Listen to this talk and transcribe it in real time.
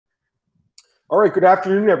All right, good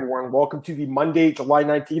afternoon, everyone. Welcome to the Monday, July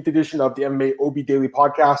 19th edition of the MMAOB Daily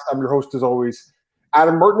Podcast. I'm your host, as always,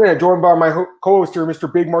 Adam Merton, and joined by my co-host here, Mr.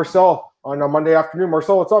 Big Marcel, on a Monday afternoon.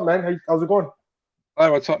 Marcel, what's up, man? How's it going? Hi,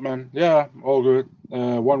 what's up, man? Yeah, all good.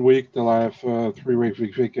 1 week till I have 3 week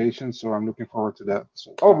vacation, so I'm looking forward to that.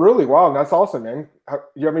 So, Oh, really? Wow, that's awesome, man.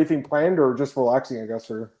 You have anything planned or just relaxing, I guess?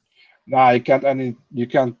 Or nah, you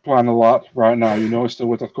can't plan a lot right now. Still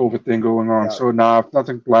with the COVID thing going on. yeah, So nah, I've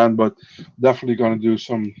nothing planned, but definitely gonna do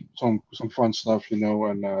some fun stuff,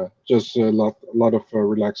 and just a lot of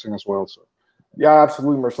relaxing as well. So. yeah,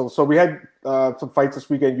 absolutely, Marcel. So we had some fights this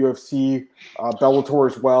weekend, UFC, Bellator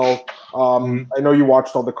as well. Mhm. I know you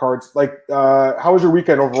watched all the cards. How was your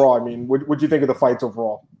weekend overall? I mean, what'd you think of the fights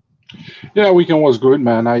overall? Yeah, weekend was good,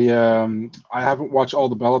 man. I haven't watched all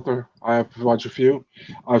the Bellator. I have watched a few.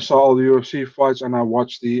 I saw all the UFC fights, and I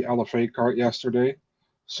watched the LFA card yesterday.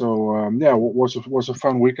 So yeah, was a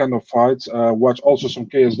fun weekend of fights. Watched also some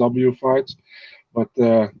KSW fights, but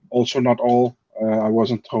also not all. I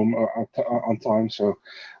wasn't home on time, so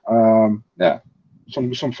yeah,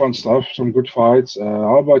 some fun stuff, some good fights.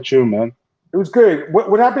 How about you, man? It was good.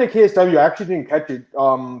 What happened at KSW? I actually didn't catch it.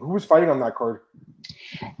 Who was fighting on that card?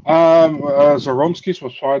 Zaromskis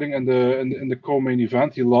was fighting in the co-main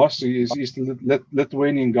event. He lost. He's the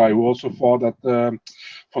Lithuanian guy who also fought at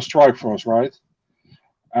for Strikeforce, right?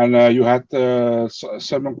 And you had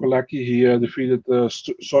Simon Kolecki. He defeated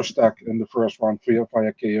Sostak in the first round via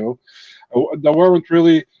KO. There weren't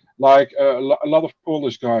really like a lot of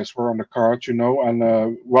Polish guys were on the card, and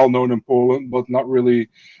well known in Poland, but not really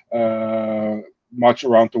uh, much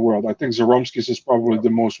around the world. I think Zaromskis is probably the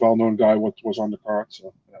most well-known guy what was on the card.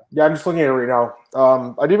 So yeah. Yeah, I'm just looking at it right now.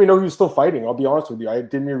 I didn't even know he was still fighting. I'll be honest with you. I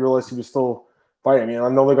didn't even realize he was still fighting. I mean, I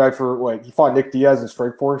know the guy for he fought Nick Diaz in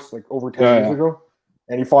Strikeforce like over 10 years Yeah, ago,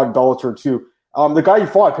 and he fought in Bellator too. The guy he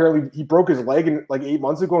fought apparently he broke his leg in like 8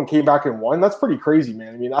 months ago and came back and won. That's pretty crazy,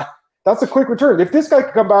 man. I mean, that's a quick return. If this guy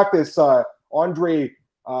could come back, this Andre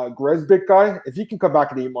Gresbick guy, if he can come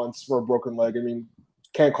back in 8 months for a broken leg, I mean,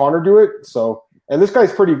 can't Connor do it? So, and this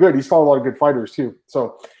guy's pretty good. He's fought a lot of good fighters too.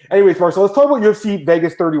 So, anyways, Marcel, let's talk about UFC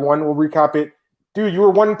Vegas 31. We'll recap it. Dude, you were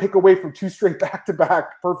one pick away from two straight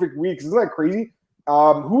back-to-back perfect weeks. Isn't that crazy?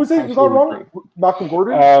 Who was it you got wrong? absolutely great. Malcolm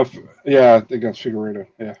Gordon? Yeah, I think that's Figueredo.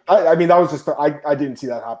 Yeah. I mean, that was just I didn't see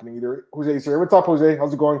that happening either. Jose's here. What's up, Jose?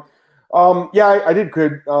 How's it going? Yeah, I did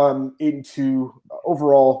good. 8-2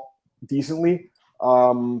 overall, decently.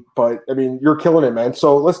 But I mean, you're killing it, man.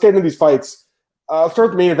 So let's get into these fights. Start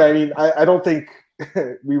with the main event. I mean, I don't think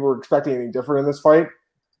we were expecting anything different in this fight.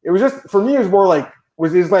 It was just for me. It was more like,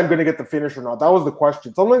 was Islam going to get the finish or not? That was the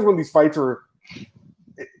question. Sometimes when these fights are,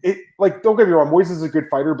 like, don't get me wrong, Moises is a good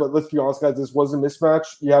fighter, but let's be honest, guys, this was a mismatch.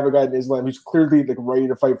 You have a guy in Islam who's clearly like ready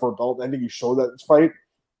to fight for a belt. I think he showed that in this fight.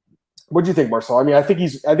 What do you think, Marcel? I mean, I think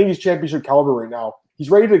he's championship caliber right now.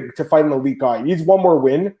 He's ready to fight an elite guy. He needs one more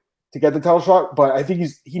win to get the title shot, but I think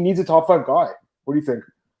he needs a top 5 guy. What do you think?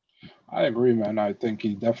 I agree, man. I think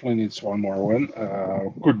he definitely needs one more win.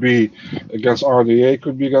 Could be against RDA,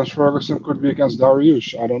 could be against Ferguson, could be against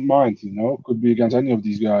Dariush. I don't mind, Could be against any of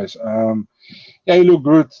these guys. Yeah, he looked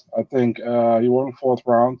good. I think he won fourth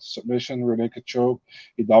round submission, rear naked choke.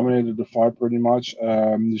 He dominated the fight pretty much.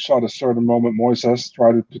 You saw the certain moment Moises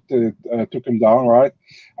tried to took him down, right,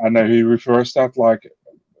 and he reversed that like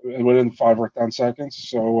within 5 or 10 seconds.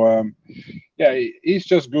 So yeah, he's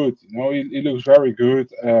just good. He looks very good.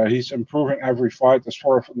 He's improving every fight.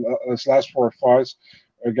 His last 4 fights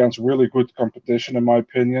against really good competition, in my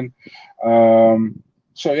opinion.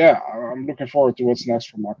 So yeah, I'm looking forward to what's next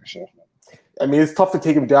for Makachev. I mean, it's tough to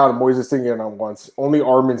take him down. Moises didn't get on once. Only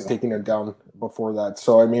Armin's taking him down before that.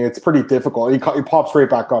 So, I mean, it's pretty difficult. He pops right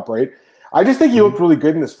back up, right? I just think he looked really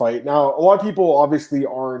good in this fight. Now, a lot of people obviously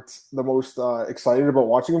aren't the most excited about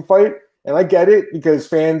watching him fight. And I get it because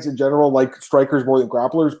fans in general like strikers more than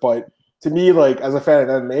grapplers. But to me, like, as a fan of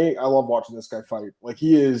MMA, I love watching this guy fight. Like,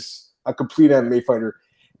 he is a complete MMA fighter.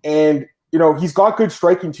 And he's got good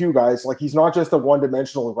striking too, guys. Like, he's not just a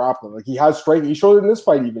one-dimensional grappler. Like, he has striking. He showed it in this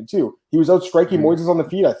fight even too. He was out striking Moises on the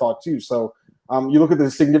feet, I thought too. So you look at the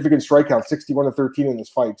significant strike count, 61-13 in this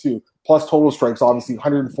fight too. Plus total strikes, obviously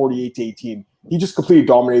 148-18. He just completely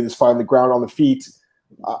dominated this fight on the ground, on the feet.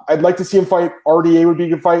 I'd like to see him fight. RDA would be a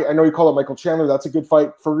good fight. I know you call it Michael Chandler. That's a good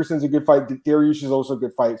fight. Ferguson's a good fight. Dariush is also a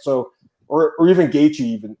good fight. So, or even Gaethje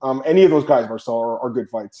even. Any of those guys, Marcel, are good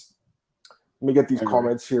fights. Let me get these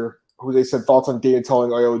comments here. Who they said thoughts on Dana telling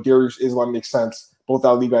Dariush Islam makes sense. Both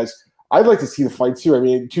Ali guys. I'd like to see the fight too. I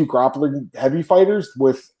mean, 2 grappling heavy fighters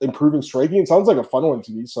with improving striking. It sounds like a fun one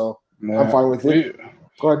to me, so yeah, I'm fine with it.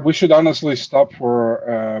 we should honestly stop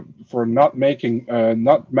for not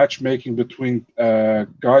matchmaking between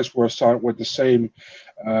guys who are signed with the same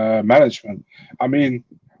management. I mean,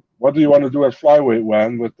 what do you want to do at flyweight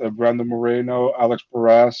when with Brandon Moreno, Alex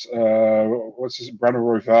Perez, Brandon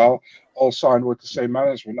Royval, all signed with the same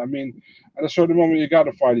management? I mean, at a certain moment you got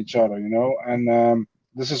to fight each other, and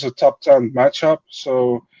this is a top 10 matchup,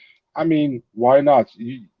 so I mean, why not?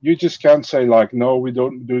 You just can't say like, no, we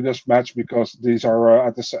don't do this match because these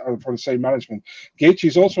are for the same management.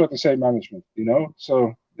 Gaethje's also at the same management,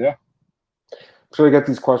 so yeah. So I get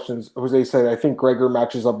these questions. Jose said, I think Gregor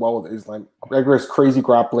matches up well with Islam. Gregor has crazy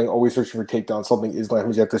grappling, always searching for takedowns, something Islam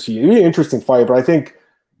has yet to see. It'd be an interesting fight, but I think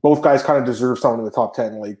both guys kind of deserve someone in the top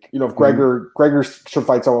 10. Like, if Gregor should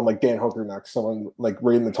fight someone like Dan Hooker next, someone like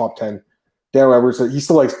right in the top 10. Dan Weber said he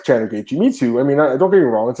still likes Chandler Gaethje. Me too. I mean, don't get me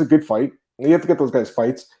wrong. It's a good fight. You have to get those guys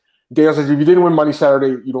fights. Daniel says, if you didn't win money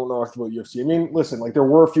Saturday, you don't know anything about UFC. I mean, listen, like there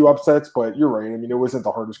were a few upsets, but you're right. I mean, it wasn't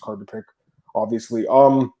the hardest card to pick, obviously.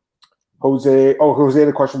 Jose had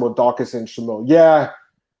a question about Dawkins and Shamil. Yeah,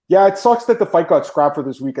 it sucks that the fight got scrapped for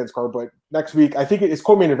this weekend's card, but next week, I think it's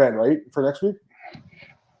co-main event, right, for next week?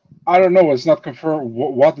 I don't know. It's not confirmed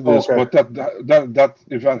what it is, but that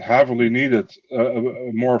event heavily needed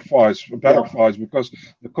more fights, better fights, because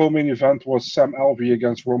the co-main event was Sam Alvey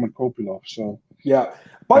against Roman Kopylov. So yeah.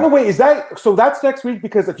 By the way, that's next week?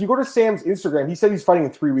 Because if you go to Sam's Instagram, he said he's fighting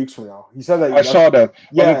in 3 weeks from now. He said that. I saw that.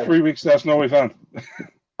 Yeah. But in 3 weeks, there's no event.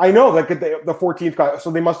 I know, like the 14th guy.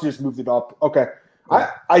 So they must have just moved it up. Okay.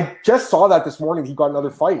 Yeah. I just saw that this morning. He got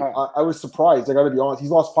another fight. I was surprised. I got to be honest.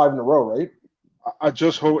 He's lost 5 in a row, right? I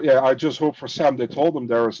just hope for Sam. They told him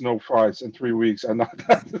there is no fights in 3 weeks, and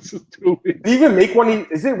this is 2 weeks. Did he even make one?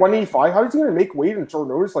 Is it 185? How is he going to make weight in short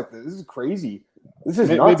notice like this? This is crazy. This is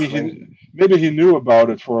nuts. Maybe he knew about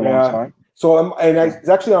it for a long time. So he's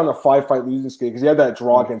actually on a 5-fight losing streak because he had that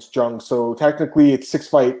draw against Jung. So technically, it's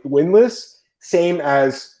 6-fight winless, same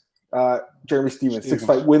as Jeremy Stevens,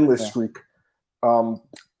 6-fight winless streak.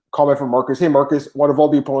 Comment from Marcus. Hey, Marcus, one of all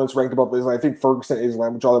the opponents ranked above Islam. I think Ferguson and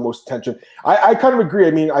Islam would draw the most attention. I kind of agree.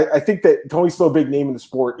 I mean, I think that Tony's still a big name in the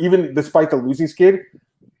sport, even despite the losing skid.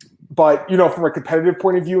 But, from a competitive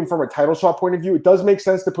point of view and from a title shot point of view, it does make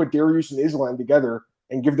sense to put Dariush and Islam together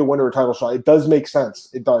and give the winner a title shot. It does make sense.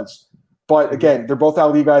 It does. But, again, they're both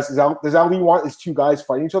Ali guys. Does Ali want his two guys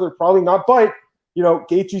fighting each other? Probably not. But,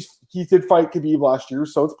 Gaethje, he did fight Khabib last year,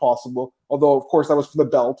 so it's possible. Although, of course, that was for the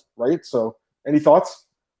belt, right? So, any thoughts?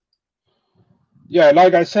 Yeah,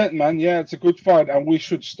 like I said, man, it's a good fight, and we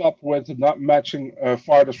should stop with not matching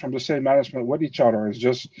fighters from the same management with each other. It's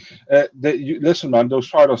just, listen, man, those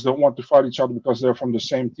fighters don't want to fight each other because they're from the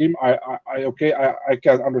same team. I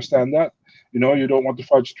can understand that. You don't want to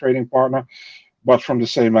fight your training partner, but from the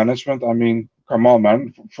same management. I mean, come on,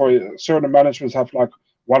 man. For certain managements have like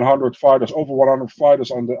 100 fighters, over 100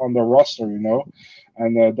 fighters on their roster,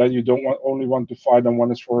 and then you don't only want to fight them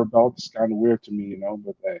when it's for a belt. It's kind of weird to me,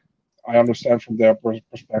 But hey. I understand from their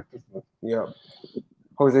perspective. But. Yeah.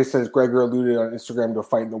 Jose says Gregor alluded on Instagram to a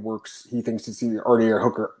fight in the works. He thinks it's either RDA or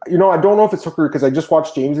Hooker. I don't know if it's Hooker because I just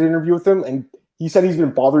watched James' interview with him, and he said he's been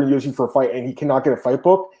bothering UFC for a fight, and he cannot get a fight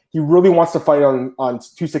book. He really wants to fight on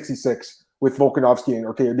 266 with Volkanovski and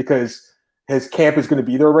Ortega because his camp is going to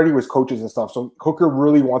be there already with coaches and stuff. So Hooker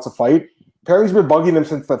really wants a fight. Apparently, he's been bugging them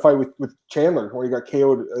since the fight with Chandler when he got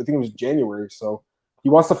KO'd. I think it was January. So. He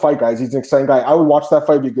wants to fight, guys. He's an exciting guy. I would watch that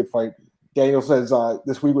fight. It'd be a good fight. Daniel says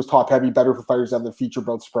this week was top-heavy, better for fighters to have the feature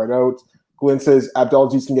belt spread out. Glenn says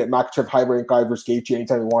Abdelaziz can get Makhachev high-ranked guy versus Gaethje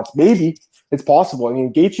anytime he wants. Maybe. It's possible. I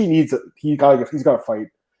mean, Gaethje he's got to fight.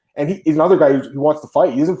 And he's another guy who wants to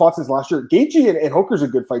fight. He hasn't fought since last year. Gaethje and Hooker's a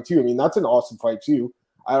good fight, too. I mean, that's an awesome fight, too.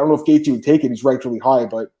 I don't know if Gaethje would take it. He's ranked really high,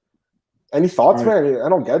 but any thoughts, man? I mean, I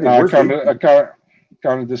don't get it. I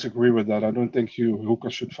kind of disagree with that. I don't think Hooker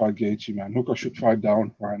should fight Gaethje, man. Hooker should fight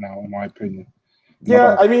down right now, in my opinion.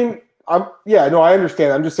 I mean, I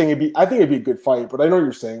understand. I'm just saying I think it'd be a good fight, but I know what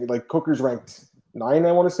you're saying. Like Hooker's ranked 9,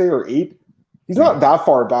 I want to say, or 8. He's not that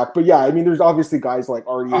far back, but I mean, there's obviously guys like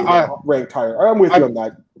RDA ranked higher. I'm with you on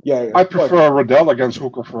that. Yeah. I prefer Riddell against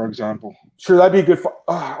Hooker, for example. Sure, that'd be a good fight.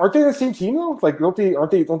 Aren't they the same team though? Like, don't they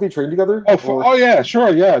train together? Yeah,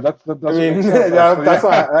 sure, yeah. That's I mean, that's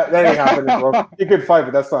not that ain't happening, bro. It's a good fight,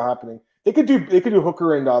 but that's not happening. They could do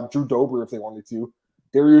Hooker and Drew Dober if they wanted to.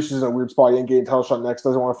 Dariush is in a weird spot. He ain't getting title shot next.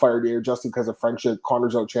 Doesn't want to fire Dare just because of friendship.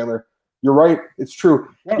 Connor's out Chandler. You're right. It's true.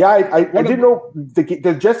 I didn't know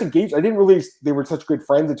the Jesse Gage. I didn't realize they were such good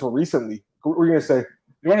friends until recently. What were you gonna say?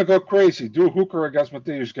 You want to go crazy? Do Hooker against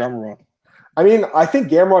Mateusz Gamrot. I mean, I think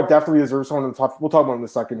Gamrot definitely deserves someone in the top. We'll talk about him in a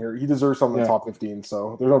second here. He deserves someone in the top 15,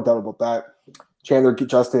 so there's no doubt about that. Chandler,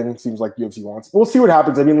 Justin seems like UFC wants. We'll see what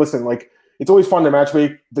happens. I mean, listen, like it's always fun to match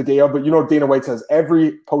make the day of, but Dana White says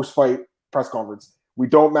every post-fight press conference, we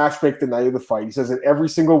don't match make the night of the fight. He says it every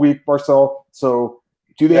single week, Marcel. So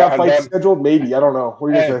do they have fights scheduled? Maybe. I don't know.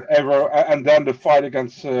 What do you say? And then the fight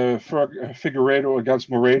against Figueiredo against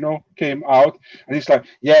Moreno came out, and he's like,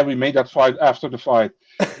 "Yeah, we made that fight after the fight."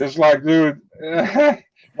 It's like, dude,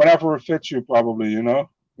 whenever it fits you, probably,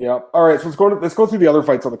 Yeah. All right. So let's go through the other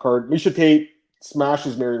fights on the card. Miesha Tate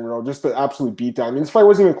smashes Marion Renault, just the absolute beatdown. I mean, this fight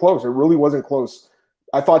wasn't even close. It really wasn't close.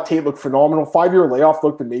 I thought Tate looked phenomenal. 5-year layoff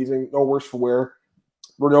looked amazing. No worse for wear.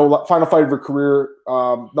 Renault, final fight of her career,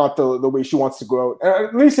 not the way she wants to go out.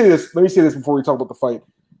 And let me say this before we talk about the fight.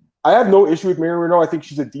 I have no issue with Marion Renault. I think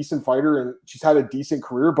she's a decent fighter and she's had a decent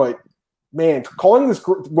career. But man, calling this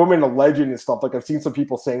woman a legend and stuff, like I've seen some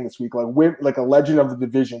people saying this week, like a legend of the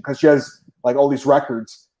division because she has like all these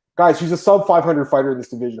records. Guys, she's a sub 500 fighter in this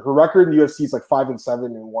division. Her record in the UFC is like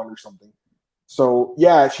 5-7-1 or something. So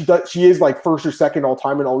yeah, she is like first or second all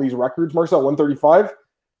time in all these records. Marcel 135.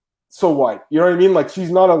 So what? You know what I mean? Like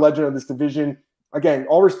she's not a legend of this division. Again,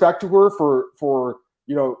 all respect to her for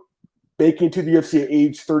baking to the UFC at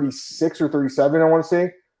age 36 or 37, I want to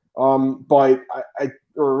say. But I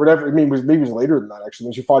or whatever. I mean, maybe it was later than that actually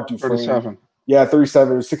when she fought Dufresne. 37. Yeah,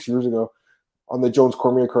 37. It was 6 years ago on the Jones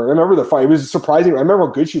Cormier card. I remember the fight. It was surprising. I remember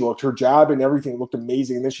how good she looked. Her jab and everything looked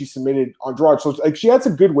amazing. And then she submitted Andrade. So like she had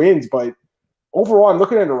some good wins, but overall, I'm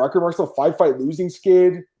looking at her record. Marcel 5-fight losing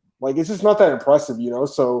skid. Like it's just not that impressive,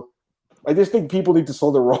 So I just think people need to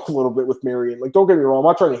slow their roll a little bit with Marion. Like, don't get me wrong. I'm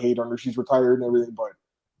not trying to hate on her. She's retired and everything, but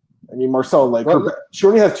I mean, Marcel, she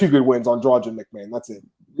only has 2 good wins on Andrade and McMahon. That's it.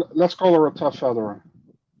 Let's call her a tough veteran.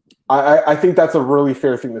 I think that's a really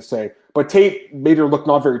fair thing to say. But Tate made her look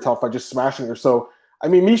not very tough by just smashing her. So, I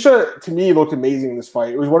mean, Miesha, to me, looked amazing in this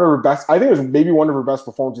fight. It was one of her best. I think it was maybe one of her best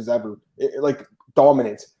performances ever.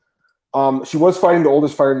 Dominant. She was fighting the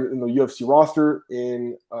oldest fighter in the UFC roster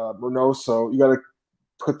in Renault. So you got to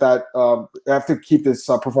put that. Have to keep this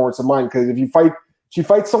performance in mind because if she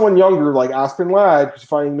fights someone younger like Aspen Ladd, who's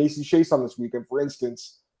fighting Macy Chase on this weekend, for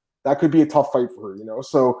instance, that could be a tough fight for her.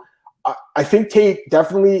 So I think Tate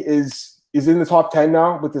definitely is in the top 10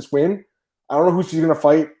 now with this win. I don't know who she's going to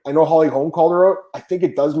fight. I know Holly Holm called her out. I think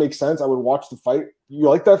it does make sense. I would watch the fight. You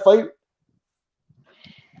like that fight?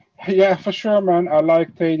 Yeah, for sure, man. I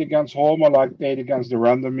like Tate against Holm. I like Tate against the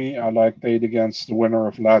Randomy. I like Tate against the winner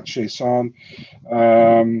of Ladd Chasson.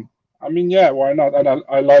 I mean, yeah, why not? And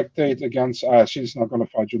I like Tate against. She's not going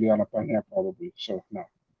to fight Juliana Pena probably. So no.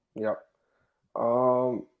 Yeah.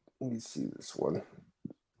 Let me see this one.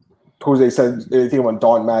 Jose said anything about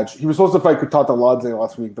Dawn Madge. He was supposed to fight Kutata Ladze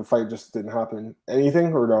last week. The fight just didn't happen.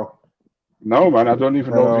 Anything or no? No, man. I don't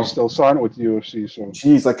even know if he's still signed with the UFC. So.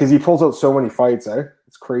 Jeez, because he pulls out so many fights, eh?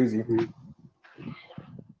 It's crazy. Mm-hmm.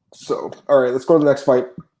 So, all right, let's go to the next fight.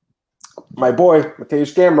 My boy,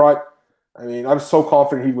 Mateusz Gamrot. I mean, I was so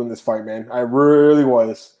confident he'd win this fight, man. I really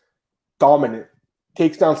was. Dominant.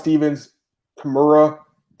 Takes down Stevens, Kimura,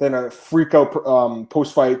 then a freak out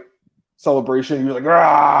post-fight celebration. He was like,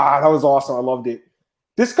 that was awesome. I loved it.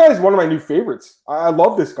 This guy is one of my new favorites. I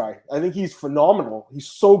love this guy. I think he's phenomenal. He's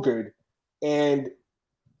so good. And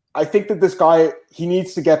I think that this guy, he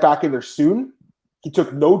needs to get back in there soon. He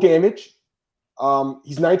took no damage.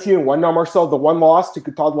 He's 19-1 now, Marcel. The one loss to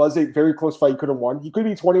Kutad Ladze, very close fight. He could have won. He could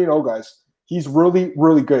be 20-0, guys. He's really,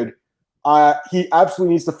 really good. He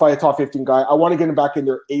absolutely needs to fight a top 15 guy. I want to get him back in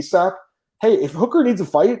there ASAP. Hey, if Hooker needs a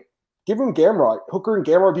fight, give him Gamrot. Hooker and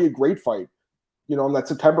Gamrot would be a great fight, on that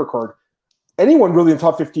September card. Anyone really in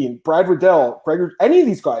top 15, Brad Riddell, Gregor, any of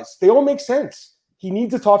these guys, they all make sense. He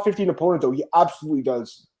needs a top 15 opponent, though. He absolutely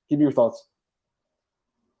does. Give me your thoughts.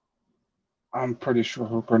 I'm pretty sure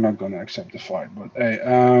Hooker not going to accept the fight, but hey,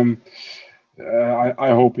 I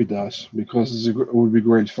hope he does because it would be a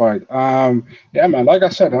great fight. Yeah, man. Like I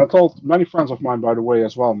said, I told many friends of mine, by the way,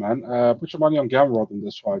 as well, man. Put your money on Gamrot in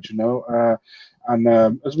this fight, And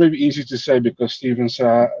it's maybe easy to say because Stevens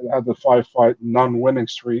had a 5-fight non-winning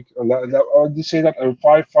streak. Or did you say that a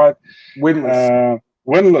 5-fight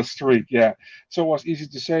winless streak? Yeah. So it was easy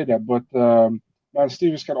to say that, but man,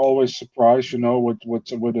 Stevens can always surprise,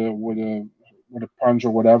 with a punch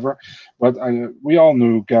or whatever. But we all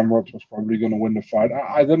knew Gamrot was probably going to win the fight.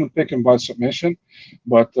 I didn't pick him by submission,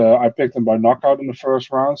 but I picked him by knockout in the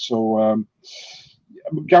first round. So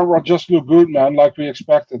Gamrot just looked good, man, like we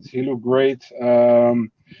expected. He looked great.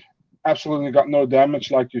 Absolutely got no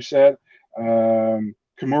damage, like you said.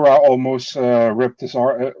 Kimura almost ripped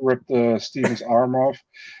Stevens' arm off.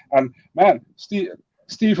 And, man,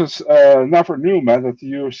 Stevens never knew, man, that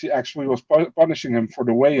the UFC actually was punishing him for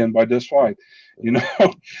the weigh-in by this fight, you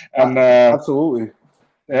know, and absolutely,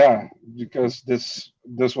 yeah, because this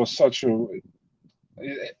was such a.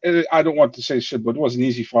 I don't want to say shit, but it was an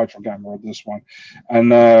easy fight for Gamrot, this one,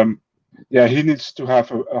 and yeah, he needs to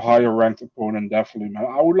have a higher ranked opponent, definitely, man.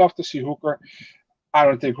 I would love to see Hooker. I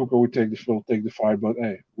don't think Hooker would take the fight, but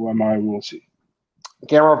hey, who am I? We'll see.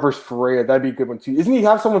 Gamrot versus Ferreira, that'd be a good one too. Isn't he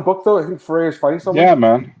have someone booked though? I think Ferreira's fighting someone. Yeah,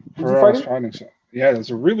 man. Ferreira's fighting someone. Yeah, that's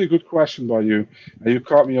a really good question by you. You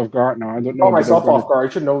caught me off guard now. I don't know. Caught myself off guard.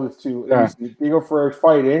 I should know this too. Yeah. Diego Ferreira's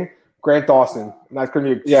fighting Grant Dawson, and that's going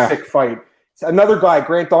to be a sick fight. Another guy,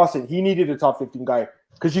 Grant Dawson, he needed a top 15 guy.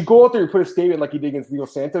 Because you go out there, you put a statement like he did against Leo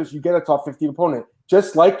Santos, you get a top 15 opponent.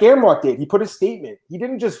 Just like Gamrot did. He put a statement. He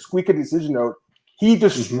didn't just squeak a decision out. He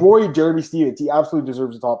destroyed Jeremy Stevens. He absolutely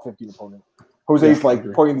deserves a top 15 opponent. Jose's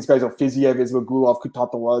pointing these guys out. Fiziev, Ismagulov,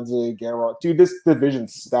 Kutataladze, Gamrot. Dude, this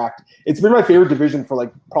division's stacked. It's been my favorite division for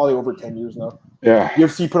probably over 10 years now. Yeah.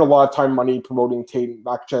 UFC put a lot of time, money promoting Tate and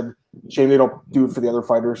Makhachev. Shame they don't do it for the other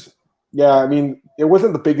fighters. Yeah, I mean, it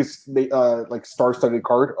wasn't the biggest star-studded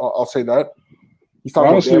card. I'll say that. He's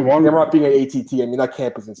talking about Gamrot being an ATT. I mean, that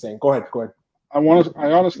camp is insane. Go ahead.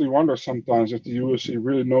 I honestly wonder sometimes if the UFC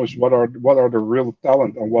really knows what are the real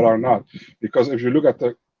talent and what are not. Because if you look at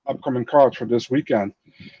the upcoming cards for this weekend,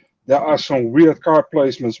 there are some weird card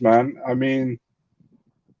placements, man. I mean,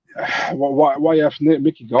 why you have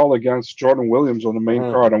Mickey Gall against Jordan Williams on the main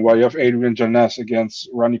card, and why you have Adrian Janess against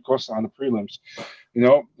Rani Costa on the prelims? You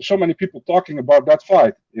know, so many people talking about that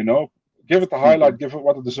fight. You know, give it the highlight, give it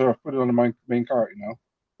what it deserves, put it on the main card. You know.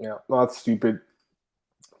 Yeah, no, that's stupid.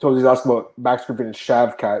 So he's asking about Max Griffin and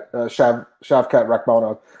Shavkat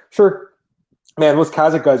Rakhmonov. Sure, man, those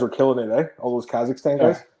Kazakh guys are killing it, eh? All those Kazakhstan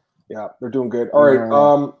guys. Yeah, they're doing good. All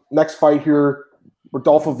right, next fight here.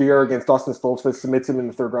 Rodolfo Vieira against Dustin Stoltzfus submits him in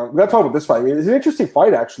the third round. We got to talk about this fight. I mean, it's an interesting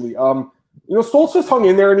fight, actually. Stoltzfus hung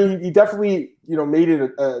in there, and he definitely, made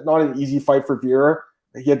it not an easy fight for Vieira.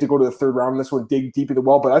 He had to go to the third round in this one, dig deep in the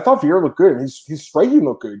well. But I thought Vieira looked good. His striking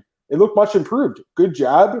looked good. It looked much improved. Good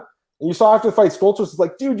jab. And you saw after the fight, Stoltzfus was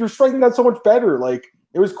like, dude, your striking got so much better. Like,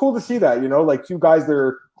 it was cool to see that, like two guys that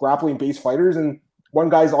are grappling-based fighters, and one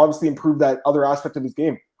guy's obviously improved that other aspect of his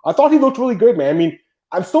game. I thought he looked really good, man. I mean,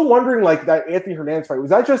 I'm still wondering, that Anthony Hernandez fight, was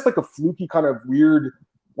that just a fluky kind of weird,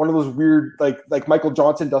 one of those weird, like Michael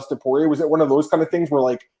Johnson, Dustin Poirier? Was it one of those kind of things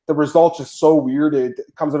where, the result's just so weird it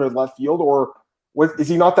comes out of left field? Or is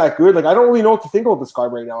he not that good? I don't really know what to think about this guy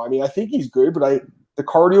right now. I mean, I think he's good, but the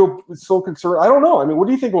cardio is so concerned. I don't know. I mean, what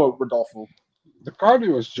do you think about Rodolfo? The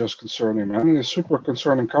cardio is just concerning, man. It's super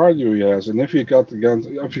concerning cardio he has. And if he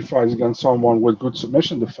fights against someone with good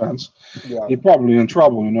submission defense, he's probably in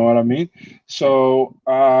trouble, you know what I mean? So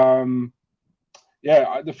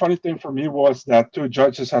the funny thing for me was that two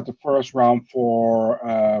judges had the first round for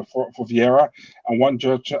Vieira, and one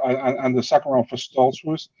judge and the second round for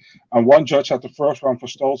Stoltzfus, and one judge had the first round for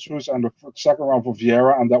Stoltzfus and the second round for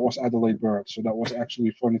Vieira, and that was Adelaide Bird. So that was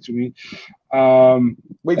actually funny to me. So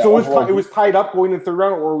it was tied up going in the third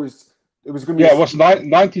round, or it was going to be? Yeah, it was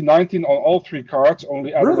 19-19 on all three cards.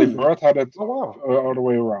 Only Adelaide Bird had it all the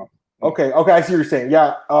way around. Okay, I see what you're saying.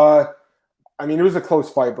 Yeah. I mean, it was a close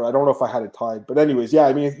fight, but I don't know if I had it tied. But anyways, yeah,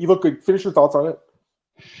 I mean, you look good. Finish your thoughts on it.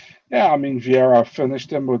 Yeah, I mean, Vieira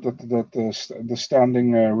finished him with the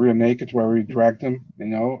standing rear naked where he dragged him,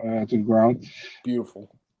 to the ground.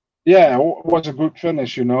 Beautiful. Yeah, it was a good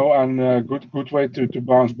finish, and a good way to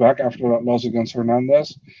bounce back after that loss against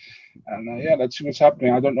Hernandez. And let's see what's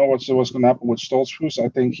happening. I don't know what's going to happen with Stoltzfus. I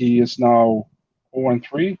think he is now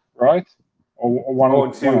 0-3, right? Or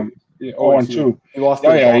 1-2. 0-2. He lost.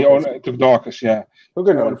 He took Dawkins. Yeah, he'll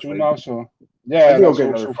get another 2 now. So I think he'll get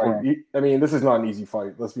another fight. I mean, this is not an easy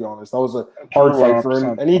fight. Let's be honest. That was a hard fight for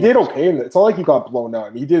him, and he did okay. It's not like he got blown out. I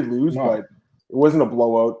mean, he did lose, but it wasn't a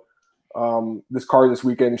blowout. This card this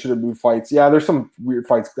weekend should have moved fights. Yeah, there's some weird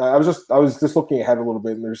fights. I was just looking ahead a little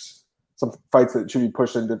bit, and there's some fights that should be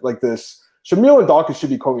pushed into like this. Shamil and Dawkins should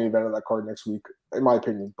be co-main event of that card next week, in my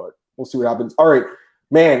opinion. But we'll see what happens. All right.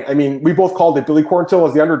 Man, I mean, we both called it. Billy Quarantillo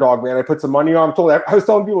was the underdog, man. I put some money on him. I was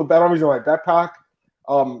telling people to bet on me on my bet pack.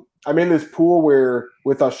 I'm in this pool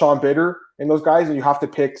with Sean Bitter and those guys, and you have to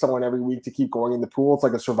pick someone every week to keep going in the pool. It's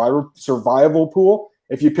like a survival pool.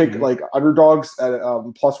 If you pick underdogs at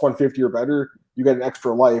plus 150 or better, you get an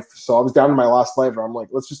extra life. So I was down to my last life, and I'm like,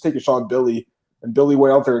 let's just take a shot on Billy. And Billy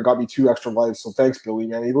went out there and got me 2 extra lives. So thanks, Billy,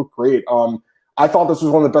 man. He looked great. I thought this was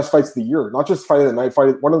one of the best fights of the year, not just fight of the night,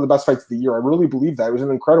 one of the best fights of the year. I really believe that. It was an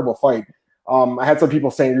incredible fight. I had some people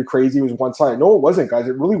saying you're crazy. It was one-sided. No, it wasn't, guys.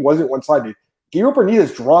 It really wasn't one-sided. Gabriel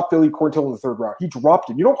Benitez dropped Billy Cornell in the third round. He dropped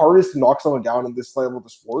him. You know how hard it is to knock someone down in this level of the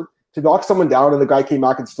sport? To knock someone down and the guy came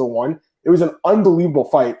back and still won. It was an unbelievable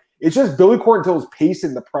fight. It's just Billy Cornell's pace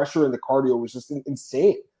and the pressure and the cardio was just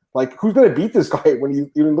insane. Like, who's going to beat this guy when he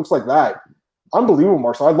even looks like that? Unbelievable,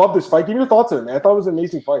 Marcel. I love this fight. Give me your thoughts on it, man. I thought it was an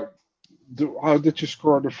amazing fight. How did you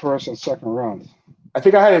score the first and second round? I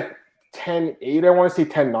think I had it 10-8. I want to say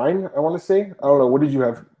 10-9. I want to say. I don't know. What did you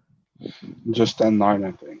have? Just 10-9,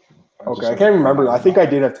 I think. Okay, I can't remember. I think I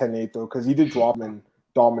did have 10-8 though, because he did drop him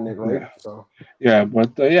dominant, right? Yeah. So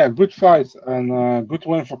but good fight and good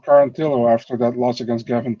win for Quarantillo after that loss against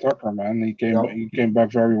Gavin Tucker, man. He came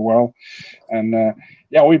back very well, and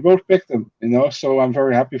we both picked him, So I'm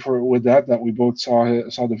very happy with that we both saw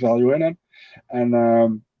the value in him,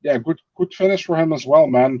 and good finish for him as well,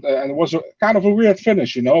 man. And it was kind of a weird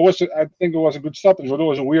finish, I think it was a good stoppage, but it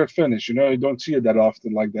was a weird finish, You don't see it that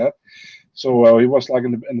often like that. So he was like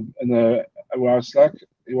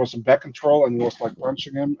he was in back control and he was like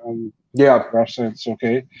punching him, and ref said it's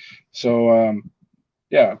okay. So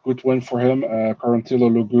good win for him. Quarantillo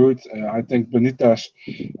looked good. I think Benitez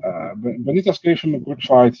gave him a good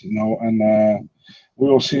fight, and we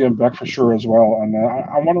will see him back for sure as well. And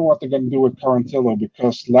I wonder what they're going to do with Quarantillo,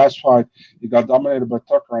 because last fight he got dominated by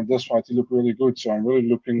Tucker, and this fight he looked really good. So I'm really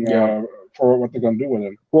looking for what they're going to do with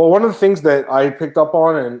him. Well, one of the things that I picked up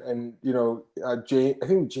on, and I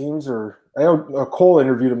think James or I know Cole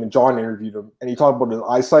interviewed him and John interviewed him, and he talked about his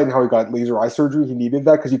eyesight and how he got laser eye surgery. He needed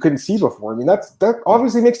that because he couldn't see before. I mean, that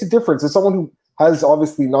obviously makes a difference. As someone who has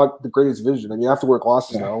obviously not the greatest vision, and you have to wear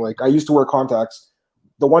glasses now. Like, I used to wear contacts.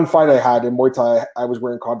 The one fight I had in Muay Thai, I was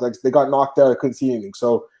wearing contacts. They got knocked out. I couldn't see anything.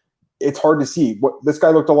 So it's hard to see. This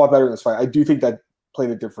guy looked a lot better in this fight. I do think that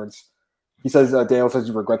played a difference. He says, Daniel says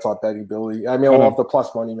he regrets not betting Billy. I mean, I'll have the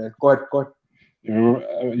plus money, man. Go ahead.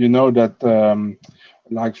 You know that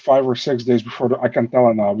like 5 or 6 days before I can tell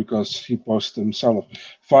it now because he posted himself.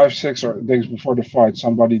 5-6 days before the fight,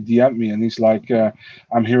 somebody DM'd me and he's like,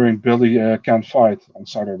 I'm hearing Billy can't fight on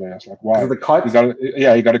Saturday. I was like, why? The cut? He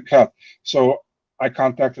got a cut. So I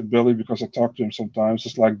contacted Billy because I talk to him sometimes.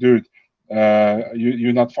 It's like, dude,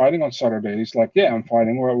 you're not fighting on Saturday? He's like, yeah, I'm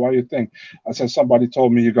fighting. Why do you think? I said, somebody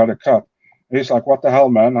told me you got a cut. He's like, what the hell,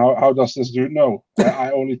 man? How does this dude know?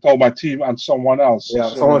 I only told my team and someone else. Yeah,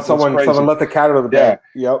 so someone let the cat out of the bag.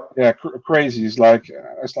 Yeah, crazy. It's like,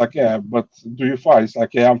 but do you fight? It's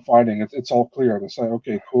like, yeah, I'm fighting. It's all clear. I say,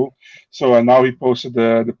 okay, cool. So now he posted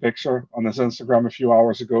the picture on his Instagram a few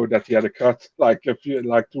hours ago that he had a cut, like 2 weeks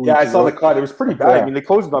ago. Yeah, I saw the cut. It was pretty bad. I mean, they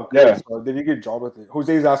closed it up good. So they did a good job with it.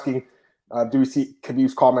 Jose's asking, do we see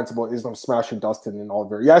Khabib's comments about Islam smashing Dustin and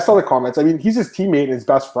Oliver? Yeah, I saw the comments. I mean, he's his teammate and his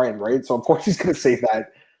best friend, right? So of course he's going to say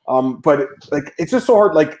that. But like, it's just so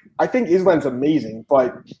hard. Like, I think Islam's amazing,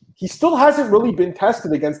 but he still hasn't really been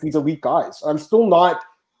tested against these elite guys. I'm still not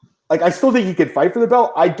like, I still think he could fight for the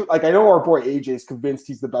belt. I know our boy AJ is convinced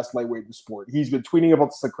he's the best lightweight in the sport. He's been tweeting about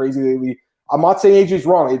this like crazy lately. I'm not saying AJ's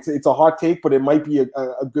wrong. It's a hot take, but it might be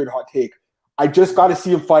a good hot take. I just got to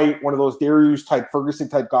see him fight one of those Darius type, Ferguson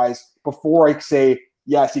type guys before I say,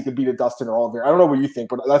 yes, he could beat a Dustin or Oliver. I don't know what you think,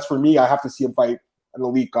 but that's for me. I have to see him fight an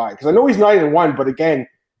elite guy because I know he's 9-1, but again,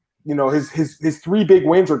 his 3 big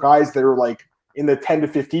wins are guys that are like in the 10 to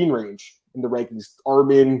 15 range in the rankings.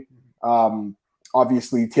 Armin,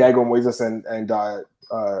 obviously Thiago Moises and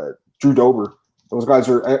Drew Dober. Those guys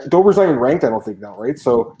are Dober's not even ranked, I don't think now, right?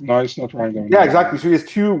 So no, he's not ranked. Yeah, exactly. So he has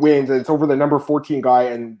 2 wins, and it's over the number 14 guy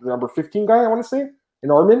and the number 15 guy. I want to say,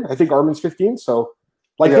 and Armin. I think Armin's 15. So,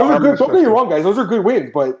 like, those are good. Don't get me wrong, guys. Those are good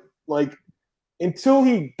wins, but like, until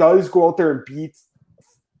he does go out there and beat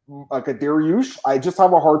like a Dariush, I just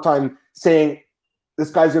have a hard time saying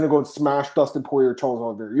this guy's going to go and smash Dustin Poirier or Charles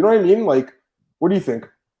Oliveira. You know what I mean? Like, what do you think?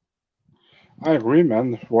 I agree,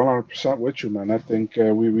 man. 100% with you, man. I think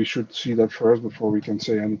we should see that first before we can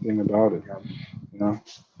say anything about it.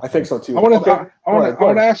 I think so too. I want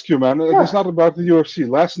to ask you, man. Yeah. It's not about the UFC.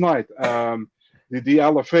 Last night, the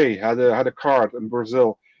LFA had a card in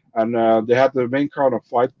Brazil, and they had the main card on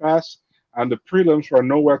Fight Pass, and the prelims were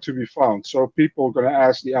nowhere to be found. So people are going to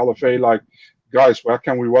ask the LFA, like, guys, where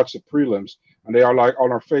can we watch the prelims? And they are like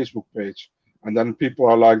on our Facebook page. And then people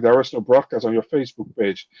are like, there is no broadcast on your Facebook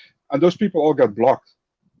page. And those people all got blocked.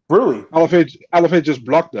 Really? LFA just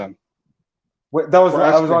blocked them. Wait, that was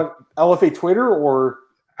on LFA Twitter or?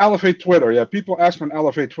 LFA Twitter, yeah. People ask on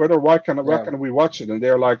LFA Twitter, where can we watch it? And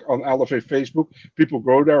they're like on LFA Facebook. People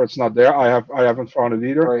go there, it's not there. I haven't found it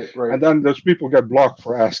either. Right. And then those people get blocked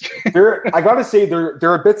for asking. I gotta say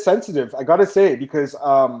they're a bit sensitive. I gotta say because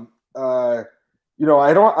I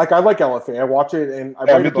don't like. I like LFA. I watch it and I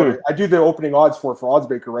write about it. I do the opening odds for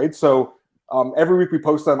Oddsbaker, right? So Every week we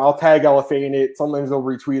post them. I'll tag LFA in it. Sometimes they'll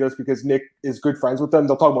retweet us because Nick is good friends with them.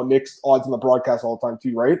 They'll talk about Nick's odds in the broadcast all the time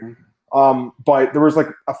too, right? But there was like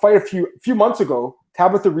a fight a few months ago,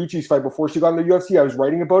 Tabitha Ricci's fight before she got in the UFC. I was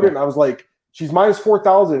writing about it, and I was like, she's minus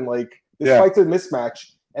 4,000. Like this fight's a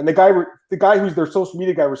mismatch. And the guy who's their social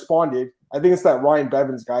media guy responded. I think it's that Ryan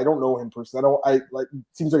Bevins guy. I don't know him personally.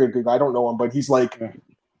 Seems like a good guy. I don't know him, but he's like,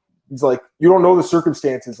 you don't know the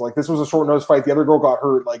circumstances. Like this was a short notice fight. The other girl got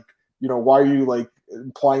hurt. Like, why are you like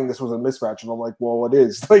implying this was a mismatch? And I'm like, well, it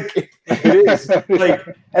is. Like it is. Like,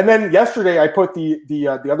 and then yesterday I put the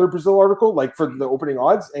other Brazil article like for the opening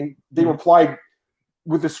odds, and they replied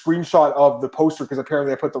with a screenshot of the poster because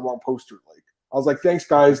apparently I put the wrong poster. Like I was like, thanks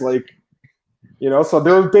guys. Like. So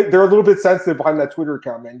they're a little bit sensitive behind that Twitter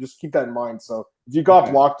account, man. Just keep that in mind. So if you got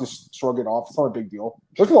blocked, just shrug it off. It's not a big deal.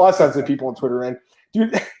 There's a lot of sensitive people on Twitter, man.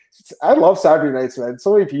 Dude, I love Saturday nights, man.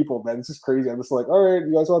 So many people, man. It's just crazy. I'm just like, all right,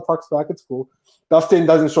 you guys want to talk smack? It's cool. Dustin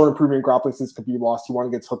doesn't show an improvement in grappling since Khabib lost. He won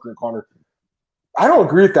against Hooker and Connor. I don't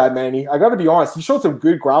agree with that, Manny. I got to be honest. He showed some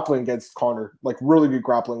good grappling against Connor, like really good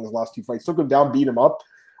grappling in his last two fights. Took him down, beat him up.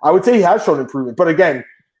 I would say he has shown improvement. But again,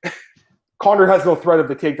 Connor has no threat of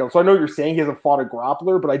the takedown. So I know you're saying he hasn't fought a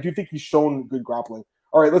grappler, but I do think he's shown good grappling.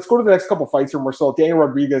 All right, let's go to the next couple fights here, Marcel. Daniel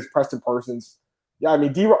Rodriguez, Preston Parsons. Yeah, I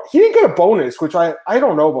mean, he didn't get a bonus, which I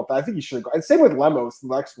don't know about that. I think he should have. And same with Lemos, the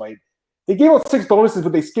next fight. They gave out 6 bonuses,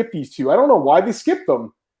 but they skipped these 2. I don't know why they skipped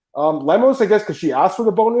them. Lemos, I guess, because she asked for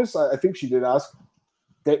the bonus. I think she did ask.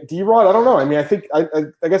 D-Rod, I don't know. I mean,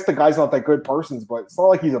 I guess the guy's not that good, Parsons, but it's not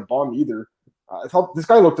like he's a bum either. I thought this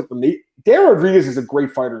guy looked at the Dan Rodriguez is a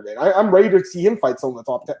great fighter, man. I'm ready to see him fight some of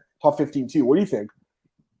the top 15 too. What do you think?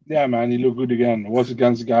 Yeah, man, he looked good again. It was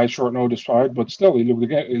against a guy short notice fight, but still, he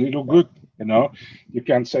looked good. You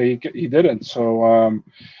can't say he didn't. So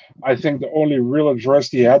I think the only real address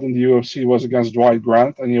he had in the UFC was against Dwight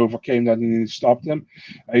Grant, and he overcame that and he stopped him.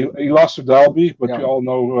 He lost to Dalby, but we all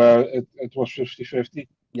know it was 50-50.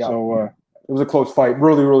 Yeah. So it was a close fight,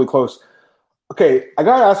 really, really close. Okay, I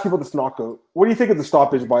got to ask you about this knockout. What do you think of the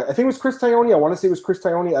stoppage by, I think it was Chris Taioni. I want to say it was Chris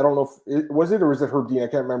Taioni. I don't know if it was it or was it Herb Dean? I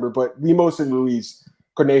can't remember. But Lemos and Ruiz,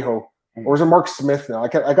 Conejo. Or was it Mark Smith now? I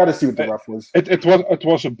got to see what the ref was. It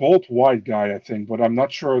was a bold white guy, I think, but I'm not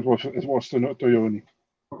sure it was Taioni.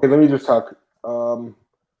 Okay, let me just talk.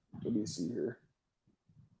 Let me see here.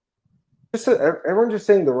 Everyone just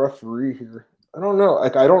saying the referee here. I don't know.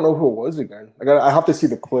 Like I don't know who it was again. I have to see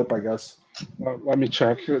the clip, I guess. Let me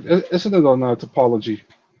check. Isn't it on topology?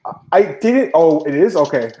 I didn't. Oh, it is?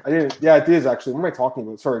 Okay. I didn't. Yeah, it is actually. What am I talking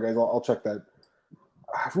about? Sorry, guys. I'll check that.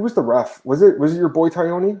 Who was the ref? Was it your boy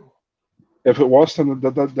Taioni? If it was,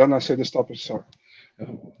 then I say the stoppage. Sorry.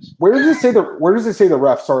 Where does it say the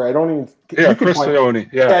ref? Sorry, I don't even. Yeah, Chris Taioni.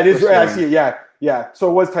 Yeah, it is. I see it. Yeah. So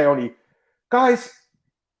it was Taioni. Guys,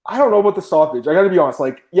 I don't know about the stoppage. I got to be honest.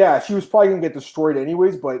 Like, yeah, she was probably gonna get destroyed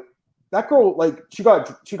anyways, but. That girl, like, she got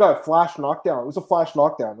a flash knockdown. It was a flash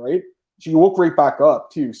knockdown, right? She woke right back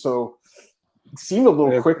up, too. So it seemed a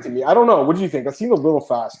little quick to me. I don't know. What do you think? It seemed a little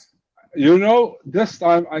fast. This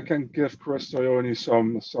time I can give Chris Taioni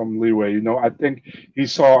some leeway. I think he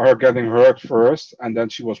saw her getting hurt first, and then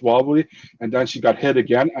she was wobbly, and then she got hit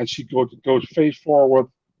again, and she goes face forward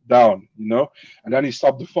down, and then he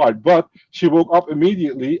stopped the fight. But she woke up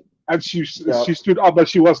immediately. And she stood up, but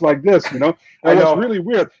she was like this, It was really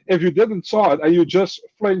weird. If you didn't saw it and you just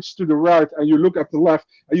flinched to the right and you look at the left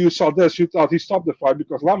and you saw this, you thought he stopped the fight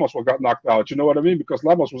because Lemos got knocked out. You know what I mean? Because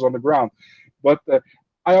Lemos was on the ground. But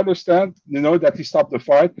I understand, that he stopped the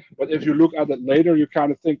fight. But if you look at it later, you kind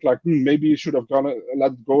of think like, maybe he should have let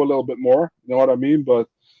it go a little bit more. You know what I mean? But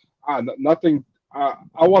nothing. I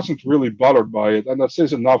wasn't really bothered by it, and that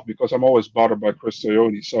says enough because I'm always bothered by Chris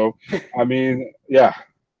Taioni. So, I mean, yeah.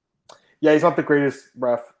 Yeah, he's not the greatest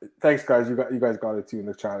ref. Thanks, guys. You guys got it too in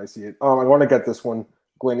the chat. I see it. I want to get this one.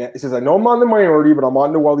 Glenn, it says, I know I'm on the minority, but I'm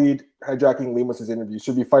on to Waleed hijacking Lemos' interview.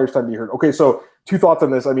 Should be fired time to be heard. Okay, so 2 thoughts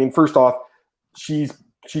on this. I mean, first off, she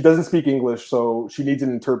doesn't speak English, so she needs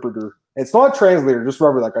an interpreter. And it's not a translator. Just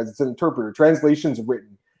remember that, guys. It's an interpreter. Translation's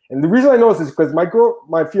written. And the reason I know this is because my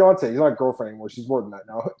fiance, she's not a girlfriend anymore. She's more than that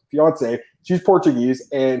now. Fiance, she's Portuguese,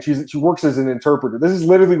 and she works as an interpreter. This is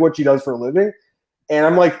literally what she does for a living. And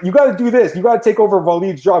I'm like, you got to do this. You got to take over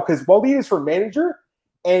Waleed's job because Waleed is her manager.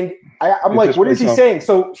 And I'm like, what is he saying?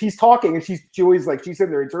 So she's talking, and she's always like, she's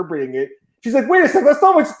sitting there interpreting it. She's like, wait a second, that's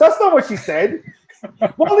not what she said.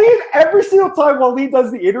 Waleed, every single time Waleed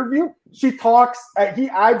does the interview, she talks. He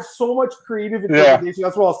adds so much creative interpretation. Yeah.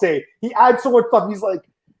 That's what I'll say. He adds so much stuff. He's like,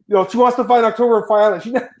 she wants to fight October final.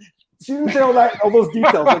 She didn't say all those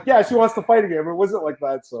details. Like, yeah, she wants to fight again, but it wasn't like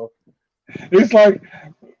that. So it's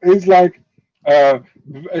like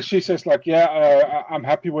She says like, yeah, I'm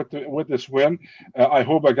happy with this win. I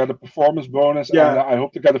hope I get a performance bonus, and Yeah. I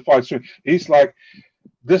hope to get a fight soon. He's like,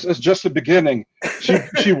 this is just the beginning.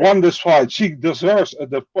 She won this fight. She deserves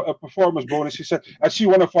a performance bonus. She said, and she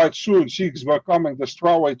want to fight soon. She's becoming the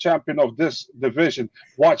strawweight champion of this division.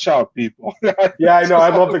 Watch out, people. Yeah, I know.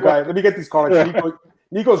 I love the guy. Let me get these comments. Yeah.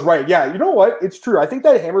 Nico's right. Yeah, you know what? It's true. I think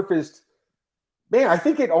that hammer fist. Man, I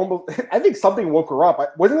think I think something woke her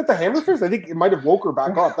up. Wasn't it the hammer fist? I think it might have woke her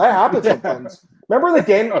back up. That happens sometimes. Remember the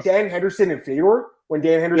Dan Henderson and Fedor? When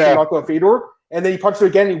Dan Henderson knocked out Fedor? And then he punched her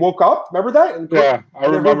again and he woke up? Remember that? And I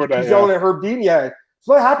remember that. He's yelling at Herb Dean. Yeah.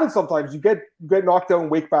 So that happens sometimes. You get knocked out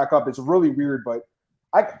and wake back up. It's really weird, but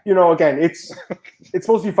again, it's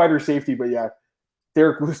supposed to be fighter safety, but yeah.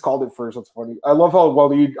 Derek Lewis called it first. That's funny. I love how well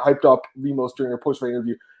he hyped up Lemos during a post-fight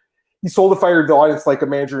interview. He sold the fighter to the audience like a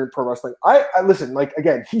manager in pro wrestling. I listen, like,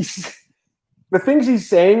 again, he's the things he's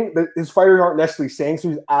saying that his fighters aren't necessarily saying, so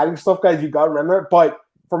he's adding stuff, guys. You got to remember that. But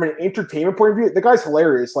from an entertainment point of view, the guy's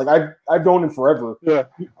hilarious. Like, I've known him forever. Yeah,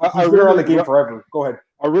 he's been around the game forever. Go ahead.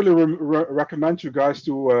 I really recommend you guys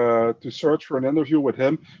to search for an interview with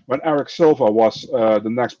him when Eric Silva was the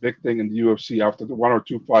next big thing in the UFC after the 1 or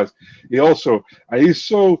 2 fights. He's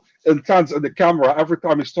so intense in the camera. Every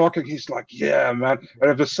time he's talking, he's like, "Yeah, man."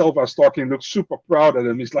 And if Silva is talking, he looks super proud at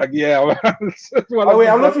him. He's like, "Yeah, man." I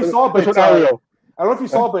don't know if you saw, but I don't know if you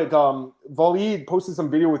saw, but Waleed posted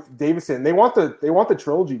some video with Davison. They want the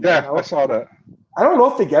trilogy. Yeah, I saw that. I don't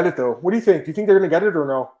know if they get it though. What do you think? Do you think they're going to get it or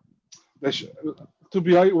no? They should. To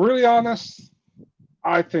be really honest,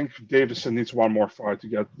 I think Davison needs one more fight to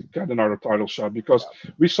get another title shot because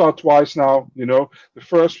we saw it twice now. The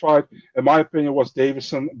first fight, in my opinion, was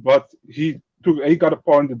Davison, but he got a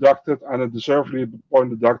point deducted and a deservedly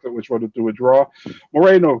point deducted, which was to a draw.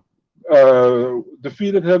 Moreno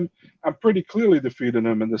defeated him and pretty clearly defeated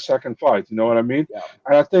him in the second fight. You know what I mean? Yeah.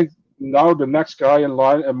 And I think now the next guy in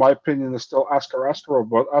line, in my opinion, is still Askar Askarov,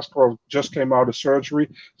 but Askarov just came out of surgery,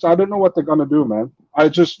 so I don't know what they're gonna do, man.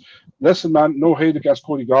 Listen, man. No hate against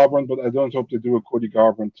Cody Garbrandt, but I don't hope they do a Cody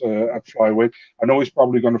Garbrandt at flyweight. I know he's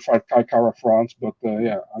probably gonna fight Kai Kara France, but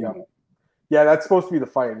I don't know. Yeah, that's supposed to be the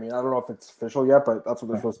fight. I mean, I don't know if it's official yet, but that's what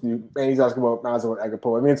they're supposed to do. And he's asking about Mazo and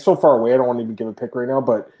Agapo. I mean, it's so far away. I don't want to even give a pick right now,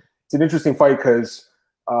 but it's an interesting fight because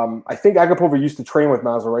I think Agapova used to train with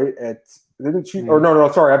Mazo, right? Didn't she? Or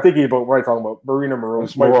no, sorry. I'm thinking about what I'm talking about. Marina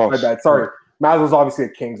Moroz. My bad. Sorry. Mazo's obviously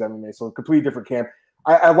at King's MMA, so a completely different camp.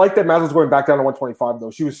 I like that Mazo's going back down to 125, though.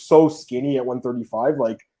 She was so skinny at 135.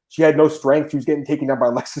 Like, she had no strength. She was getting taken down by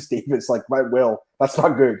Alexis Davis, like, by will. That's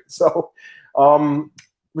not good. So,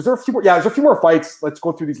 was there a few more? Yeah, there's a few more fights. Let's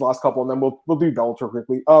go through these last couple, and then we'll do Bellator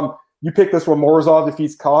quickly. You picked this one. Morozov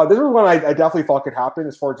defeats Kala. This is one I definitely thought could happen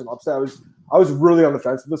as far as an upset. I was really on the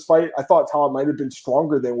fence with this fight. I thought Kala might have been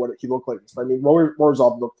stronger than what he looked like. I mean,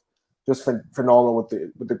 Morozov looked just phenomenal with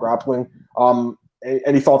the grappling.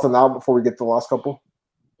 Any thoughts on that before we get to the last couple?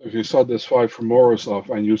 If you saw this fight from Morozov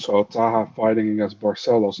and you saw Taha fighting against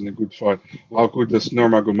Barcelos in a good fight, how good is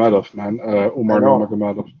Nurmagomedov, man? Umar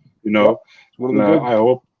Nurmagomedov,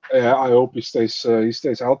 I hope he stays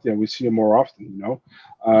healthy and we see him more often.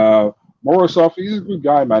 Morozov, he's a good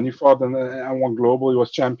guy, man. He fought in M1 Global. He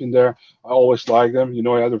was champion there. I always liked him. He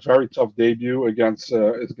had a very tough debut against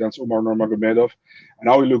Umar Nurmagomedov, and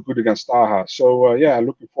now he looked good against Taha. So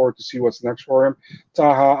looking forward to see what's next for him.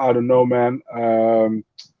 Taha, I don't know, man.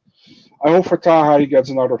 I hope for Taha he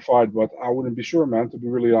gets another fight, but I wouldn't be sure, man. To be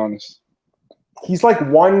really honest, he's like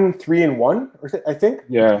 1-3-1, I think.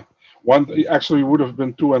 Yeah. One actually would have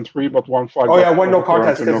been 2-3, but one fight. Oh yeah, one no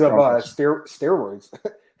contest because of steroids.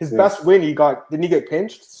 His best win, didn't he get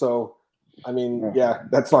pinched? So, I mean, yeah,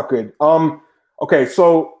 that's not good. Okay,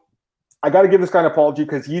 so I got to give this guy an apology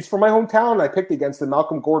because he's from my hometown. I picked against him,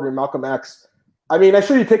 Malcolm Gordon, Malcolm X. I mean, I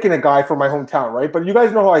should be picking a guy from my hometown, right? But you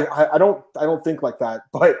guys know how I don't think like that.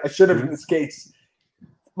 But I should have in this case.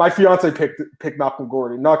 My fiance picked Malcolm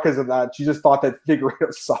Gordon, not because of that. She just thought that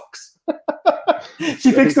Figueiredo sucks.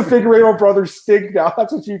 She thinks the Figueiredo brothers stink now.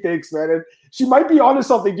 That's what she thinks, man. And she might be onto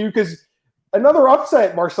something, dude, because another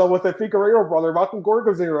upset, Marcel, with the Figueiredo brother. Malcolm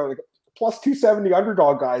Gordon goes in like plus 270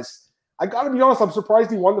 underdog, guys. I got to be honest, I'm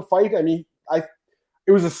surprised he won the fight. I mean,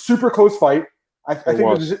 it was a super close fight. I think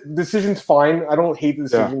the decision's fine. I don't hate the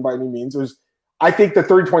decision by any means. I think the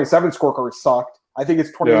 30-27 scorecard sucked. I think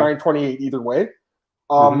it's 29-28 either way.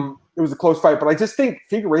 It was a close fight, but I just think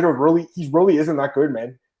Figueiredo really isn't that good,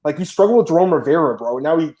 man. Like, he struggled with Jerome Rivera, bro.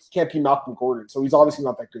 Now he can't beat Malcolm Gordon, so he's obviously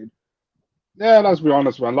not that good. Yeah, let's be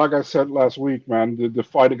honest, man. Like I said last week, man, the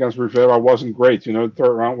fight against Rivera wasn't great. The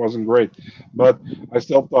third round wasn't great. But I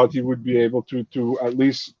still thought he would be able to at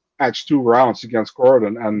least edge 2 rounds against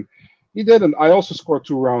Gordon. And He did, and I also scored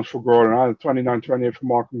 2 rounds for Gordon. I had 29-28 for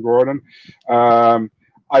Malcolm Gordon.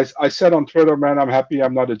 I said on Twitter, man, I'm happy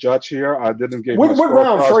I'm not a judge here. I didn't give my What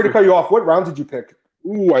round? Sorry to cut you off. What round did you pick?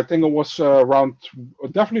 Ooh, I think it was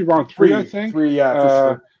definitely round 3, I think. 3, yeah, for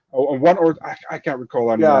sure. One or I can't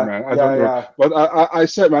recall anymore, man. I don't know. Yeah. But I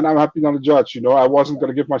said, man, I'm happy not a judge. I wasn't going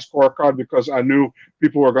to give my scorecard because I knew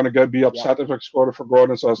people were going to be upset if I scored for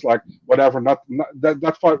Gordon. So I was like, whatever.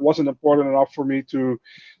 That fight wasn't important enough for me to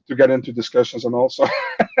get into discussions and also.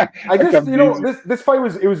 I just this fight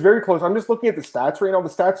was very close. I'm just looking at the stats right now. The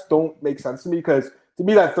stats don't make sense to me because to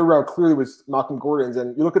me that third round clearly was Malcolm Gordon's,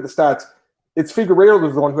 and you look at the stats. It's Figueiredo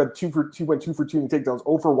was the one who had went 2 for 2 in takedowns,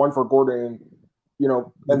 0 for 1 for Gordon.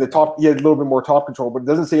 And the top, he had a little bit more top control, but it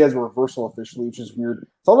doesn't say he has a reversal officially, which is weird.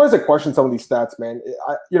 Sometimes I question some of these stats, man.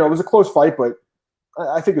 It was a close fight, but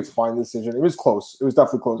I think it's fine decision. It was close. It was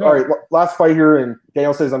definitely close. Yeah. All right, last fight here, and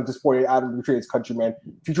Daniel says, I'm disappointed Adam betrayed his country, man.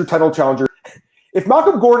 Future title challenger. If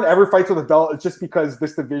Malcolm Gordon ever fights with a belt, it's just because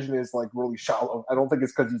this division is like really shallow. I don't think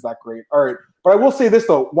it's because he's that great. All right, but I will say this,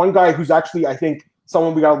 though. One guy who's actually, I think,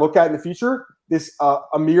 someone we got to look at in the future, this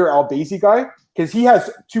Amir Albazi guy, because he has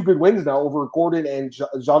 2 good wins now over Gordon and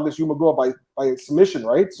Zhalgas Yumagua by submission,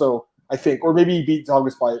 right? So I think, or maybe he beat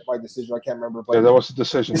Zhalgas by decision. I can't remember. But that was a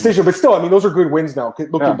decision. But still, I mean, those are good wins now,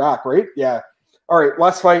 looking back, right? Yeah. All right,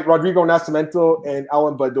 last fight, Rodrigo Nascimento and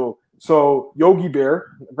Alan Baudot. So Yogi Bear,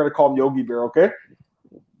 I'm going to call him Yogi Bear, okay?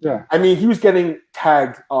 Yeah. I mean, he was getting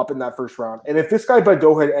tagged up in that first round. And if this guy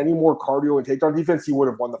Baudot had any more cardio and takedown defense, he would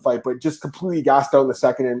have won the fight, but just completely gassed out in the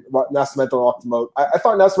second, and Nascimento knocked him out. I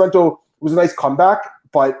thought Nascimento was a nice comeback,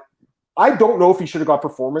 but I don't know if he should have got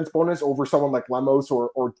performance bonus over someone like Lemos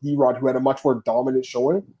or D-Rod, who had a much more dominant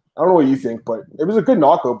showing. I don't know what you think, but it was a good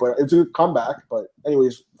knockout, but it's a good comeback. But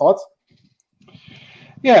anyways, thoughts?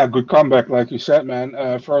 Yeah, good comeback, like you said,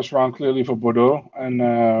 man. First round clearly for Bordeaux, and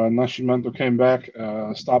Nascimento came back,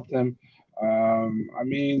 stopped him. I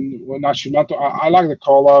mean, with Nascimento, I like the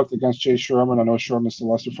call out against Jay Sherman. I know Sherman still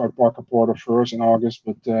wants to fight Parker Porter first in August,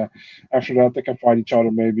 but after that, they can fight each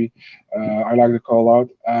other maybe. I like the call out.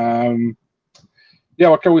 Yeah,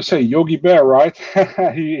 what can we say? Yogi Bear, right?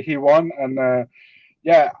 he won, and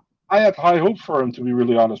I had high hope for him, to be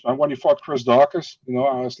really honest, man. When he fought Chris Dawkins, I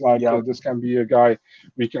was like, this can be a guy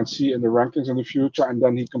we can see in the rankings in the future. And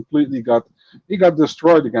then he completely got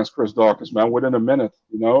destroyed against Chris Dawkins, man, within a minute,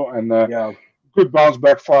 and good bounce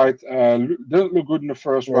back fight. Didn't look good in the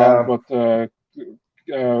first round, but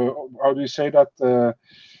how do you say that?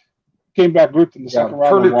 Came back good in the second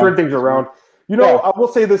round. Turned things around. I will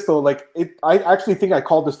say this though, I actually think I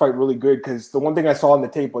called this fight really good because the one thing I saw on the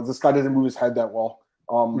tape was this guy doesn't move his head that well.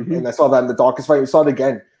 And I saw that in the Dawkins fight. We saw it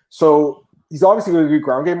again. So he's obviously going to do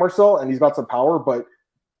ground game, Marcel, and he's got some power, but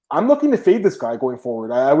I'm looking to fade this guy going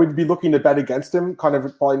forward. I would be looking to bet against him kind of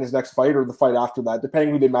probably in his next fight or the fight after that,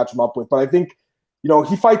 depending who they match him up with. But I think,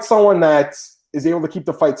 he fights someone that is able to keep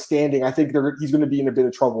the fight standing. I think he's going to be in a bit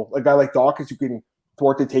of trouble. A guy like Dawkins who can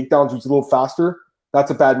thwart the takedowns, who's a little faster,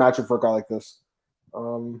 that's a bad matchup for a guy like this.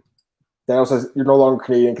 Daniel says, you're no longer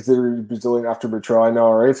Canadian, consider you Brazilian after betrayal. I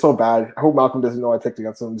know, right? It's so bad. I hope Malcolm doesn't know I picked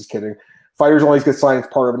against him. I'm just kidding. Fighters always get signed as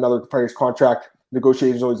part of another fighter's contract.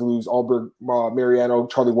 Negotiations always lose. Alberg, Mariano,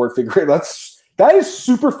 Charlie Ward, Figueiredo. That is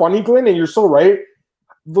super funny, Glenn, and you're so right.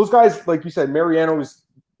 Those guys, like you said, Mariano is,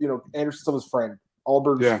 Anderson Silva's friend.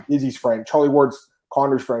 Alberg's Izzy's friend. Charlie Ward's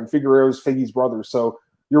Connor's friend. Figueiredo's Figgy's brother. So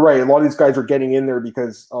you're right. A lot of these guys are getting in there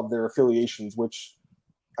because of their affiliations, which –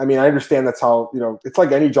 I mean, I understand that's how, it's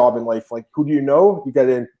like any job in life. Like, who do you know? You get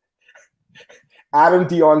in Adam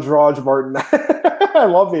DeAndrade Martin. I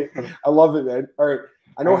love it. I love it, man. All right.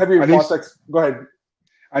 I know heavyweight prospects. Go ahead.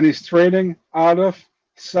 And he's training out of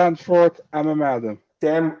Sanford, MMA.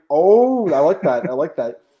 Damn. Oh, I like that. I like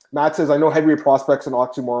that. Matt says, I know heavyweight prospects and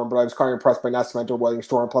oxymoron, but I was kind of impressed by Nascimento wedding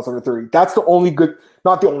store on plus under 30. That's the only good,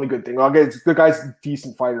 not the only good thing. The guy's a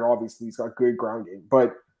decent fighter, obviously. He's got good ground game.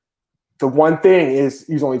 But the one thing is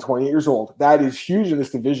he's only 28 years old. That is huge in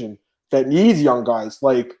this division that needs young guys.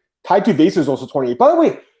 Like Ty Tuvesa is also 28. By the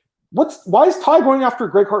way, why is Ty going after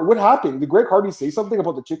Greg Hardy? What happened? Did Greg Hardy say something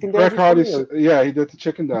about the chicken dance? Greg Hardy, he did the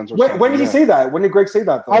chicken dance. When did he say that? When did Greg say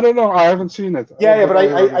that? Though? I don't know. I haven't seen it. But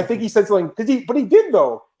I think he said something but he did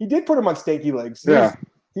though. He did put him on stanky legs.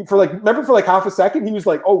 Remember for half a second he was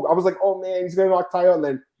like, I was like, oh man, he's gonna knock Ty out, and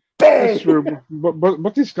then bang. That's true,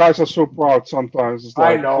 but these guys are so proud sometimes. It's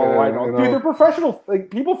like, I know. Dude, they're professional. Like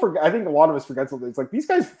people forget. I think a lot of us forget something. It's like these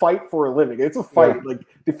guys fight for a living. It's a fight. Yeah. Like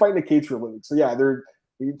they fight in a cage for a living. So yeah, they're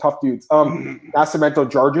tough dudes. Nascimento,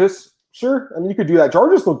 Jargis. Sure. I mean, you could do that.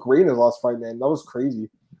 Jargis looked great in his last fight, man. That was crazy.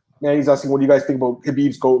 Man, he's asking, what do you guys think about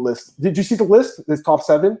Khabib's GOAT list? Did you see the list? His top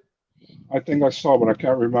 7? I think I saw, but I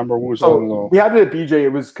can't remember who was on it So all. we had it at BJ. It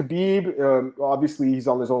was Khabib. Obviously, he's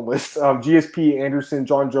on his own list. GSP, Anderson,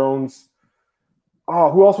 John Jones. Oh,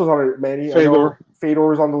 who else was on it? Manny. I know Fedor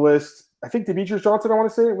was on the list. I think Demetrius Johnson, I want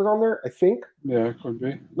to say, was on there. I think. Yeah, it could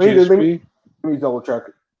be. Let me double check.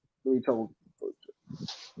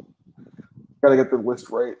 Gotta get the list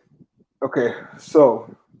right. Okay,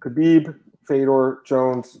 so Khabib, Fedor,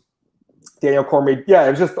 Jones, Daniel Cormier. Yeah,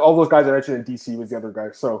 it was just all those guys I mentioned in DC was the other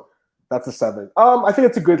guy. So that's a 7. I think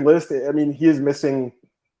it's a good list. I mean, he is missing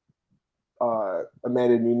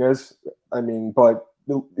Amanda Nunes. I mean, but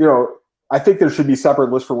I think there should be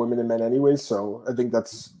separate lists for women and men anyways. So I think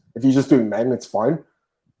that's if he's just doing men, it's fine.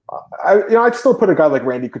 I'd still put a guy like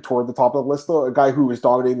Randy Couture at the top of the list, though. A guy who was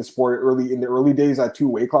dominating the sport in the early days at 2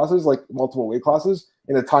 weight classes, like multiple weight classes,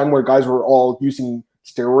 in a time where guys were all using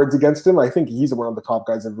steroids against him. I think he's one of the top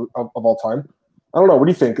guys of all time. I don't know. What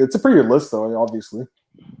do you think? It's a pretty good list, though. Obviously.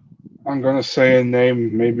 I'm gonna say a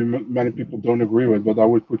name maybe many people don't agree with, but I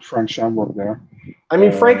would put Frank Shamrock there. I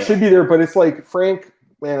mean, Frank should be there, but it's like Frank.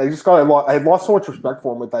 Man, I had lost so much respect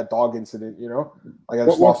for him with that dog incident. Like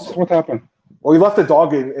what happened? Well, he left the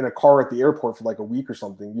dog in a car at the airport for like a week or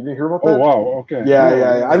something. You didn't hear about that? Oh wow, okay.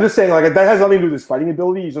 Yeah. I'm just saying, like that has nothing to do with his fighting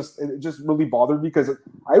ability. It just really bothered me because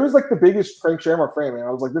I was like the biggest Frank Shamrock fan, man.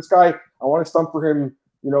 I was like, this guy, I want to stump for him,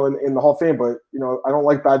 in the Hall of Fame, but I don't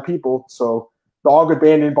like bad people. So, dog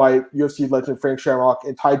abandoned by UFC legend Frank Shamrock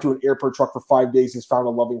and tied to an airport truck for 5 days. He's found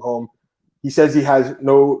a loving home. He says he has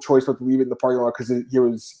no choice but to leave it in the parking lot because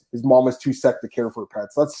his mom was too sick to care for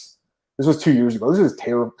pets. This was 2 years ago. This is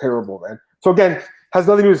terrible, man. So again, has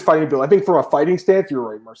nothing to do with his fighting ability. I think from a fighting stance, you're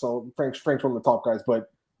right, Marcel. Frank's one of the top guys. But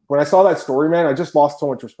when I saw that story, man, I just lost so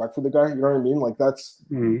much respect for the guy. You know what I mean? Like that's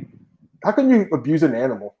how can you abuse an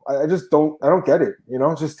animal? I just don't. I don't get it.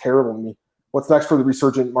 It's just terrible to me. What's next for the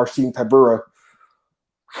resurgent Marcin Tybura?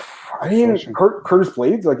 I mean, Curtis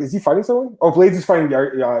Blades. Like, is he fighting someone? Oh, Blades is fighting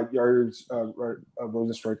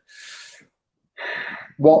Rosenstrike.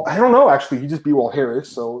 Well, I don't know. Actually, he just beat Walt Harris.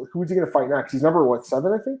 So who is he going to fight next? He's number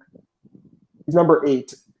 7, I think. He's number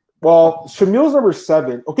 8. Well, Shamil's number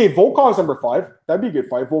 7. Okay, Volkov's number 5. That'd be a good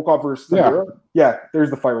fight. Volkov versus Tybura. Yeah, there's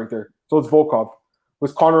the fight right there. So it's Volkov.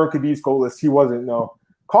 Was Conor on Khabib's goal list? He wasn't. No.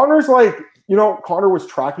 Connor's like, Conor was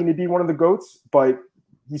tracking to be one of the GOATs, but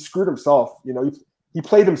he screwed himself. He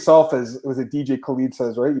played himself as was it DJ Khalid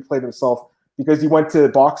says, right? He played himself because he went to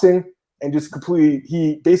boxing and just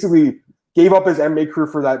he basically gave up his MMA career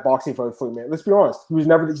for that boxing fight with Floyd, man. Let's be honest. He's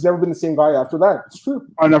never been the same guy after that. It's true.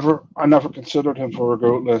 I never considered him for a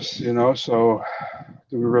GOAT list, so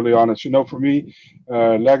to be really honest, for me,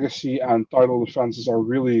 legacy and title defenses are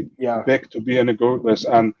really big to be in a GOAT list.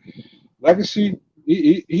 And legacy,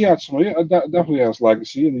 he had some, definitely has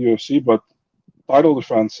legacy in the UFC, but title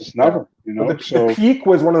defense is never, The peak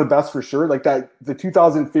was one of the best for sure. Like that, the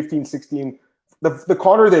 2015-16, the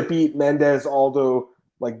Conor that beat Mendez, Aldo,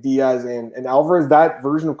 like Diaz and Alvarez, that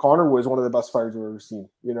version of Conor was one of the best fighters I've ever seen.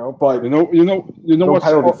 But what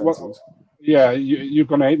yeah, you're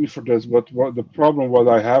gonna hate me for this, but the problem what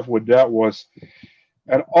I have with that was,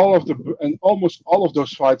 and almost all of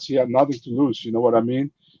those fights he had nothing to lose. You know what I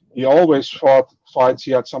mean? He always fought fights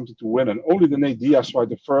he had something to win, and only the Nate Diaz fight,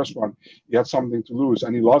 the first one, he had something to lose,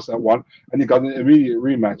 and he lost that one, and he got an immediate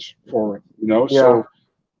rematch for it. So.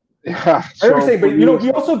 Yeah, I understand, but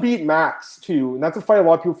he also beat Max too, and that's a fight a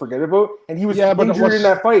lot of people forget about. And he was injured in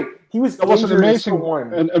that fight. He was an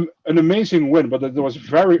amazing win, but it was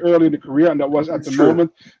very early in the career, and that was at the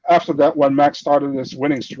moment after that when Max started his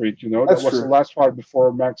winning streak. That was the last fight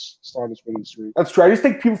before Max started his winning streak. That's true. I just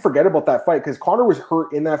think people forget about that fight because Conor was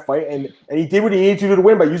hurt in that fight, and he did what he needed to do to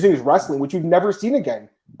win by using his wrestling, which we've never seen again.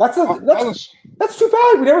 That's too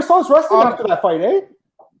bad. We never saw his wrestling after that fight, eh?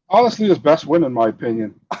 Honestly, his best win, in my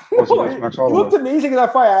opinion, was against Max Holloway. He looked amazing in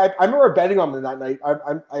that fight. I remember betting on him that night.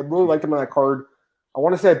 I really liked him on that card. I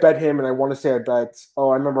want to say I bet him, and I want to say I bet. Oh,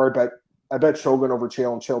 I remember I bet Shogun over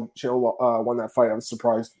Chael, and Chael won that fight. I was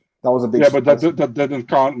surprised. That was a big. Yeah, but that didn't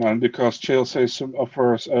count, man, because Chael says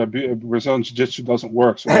Brazilian Jiu-Jitsu doesn't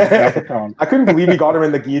work, so it never count. I couldn't believe he got him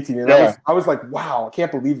in the guillotine. And I was like, wow, I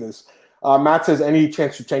can't believe this. Matt says any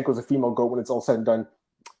chance Shevchenko's a female GOAT when it's all said and done.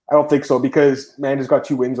 I don't think so because Amanda's got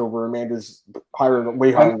 2 wins over Amanda's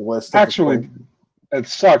way higher on the list. Actually, it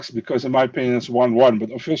sucks because in my opinion it's 1-1,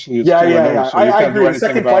 but officially it's 2-0. So I agree. The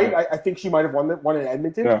second fight, I think she might have won in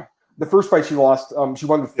Edmonton. Yeah. The first fight she lost, she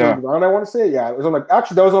won the third round. I want to say, it was on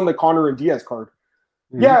that was on the Conor and Diaz card.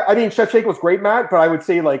 Mm-hmm. Yeah, I mean Shevchenko's great, Matt, but I would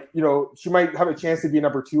say she might have a chance to be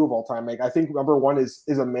number 2 of all time. Like I think number 1 is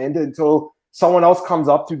Amanda until someone else comes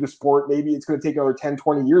up through the sport. Maybe it's going to take another 10,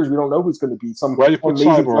 20 years. We don't know who's going to be. Some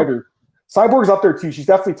amazing fighter. Cyborg's up there too. She's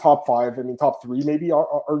definitely top 5. I mean, top 3 maybe,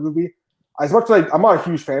 arguably. As much as I'm not a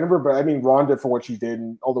huge fan of her, but I mean, Ronda for what she did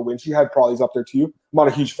and all the wins she had probably is up there too. I'm not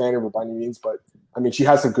a huge fan of her by any means, but I mean, she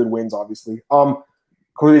has some good wins, obviously.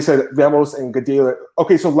 They said Lemos and Gadela.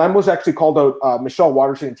 Okay, so Lemos actually called out Michelle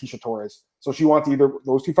Waterson and Tisha Torres. So she wants either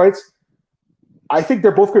those 2 fights. I think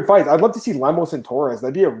they're both good fights. I'd love to see Lemos and Torres.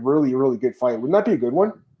 That'd be a really, really good fight. Wouldn't that be a good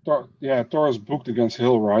one? Yeah, Torres booked against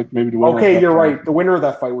Hill, right? Maybe the winner. Okay, you're right. The winner of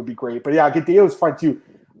that fight would be great. But yeah, Gadela's fine too.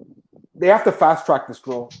 They have to fast track this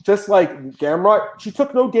girl. Just like Gamrot, she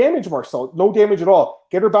took no damage, Marcel. No damage at all.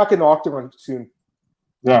 Get her back in the octagon soon.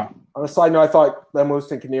 Yeah. On a side note, I thought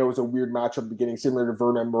Lemos and Canelo was a weird matchup at the beginning, similar to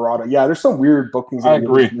Verna and Murata. Yeah, there's some weird bookings. I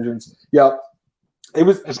agree. Yeah. It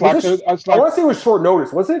was. It's like, I want to say it was short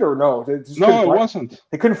notice. Was it or no? No, it wasn't.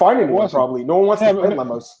 They couldn't find anyone. Probably no one wants to fight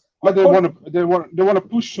Lemos. But they want to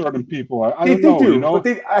push certain people. I don't know. You know?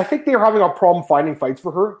 But I think they're having a problem finding fights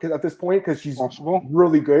for her at this point because she's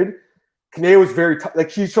really good. Canelo is very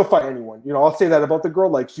she'll fight anyone. You know, I'll say that about the girl.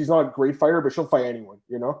 Like she's not a great fighter, but she'll fight anyone.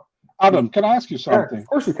 You know. Adam, can I ask you something? Yeah, of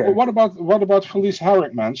course you can. Well, what about Felice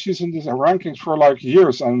Herrick, man? She's in these rankings for like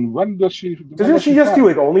years, and when does she? Doesn't she just do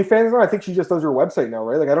like OnlyFans now? I think she just does her website now,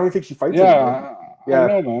 right? Like I don't even think she fights. Yeah, I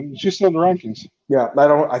know, man. She's still in the rankings. Yeah,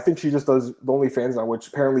 I think she just does the OnlyFans now, which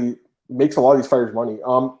apparently makes a lot of these fighters money.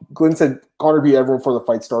 Glenn said Connor beat everyone before the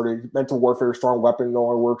fight started. Mental warfare, strong weapon, no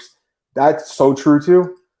one works. That's so true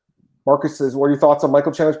too. Marcus says, "What are your thoughts on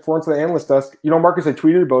Michael Chandler's performance at the analyst desk?" You know, Marcus, I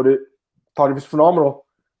tweeted about it. Thought he was phenomenal.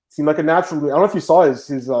 Seemed like a natural. I don't know if you saw his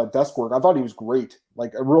desk work. I thought he was great,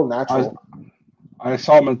 like a real natural. I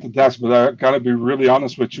saw him at the desk, but I gotta be really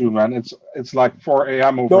honest with you, man. It's like 4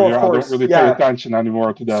 a.m. over here. I don't really pay attention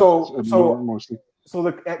anymore to that. Mostly. So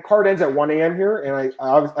the card ends at 1 a.m. here, and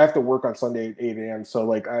I have to work on Sunday at 8 a.m. So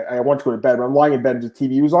like I want to go to bed, but I'm lying in bed and the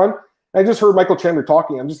TV was on. I just heard Michael Chandler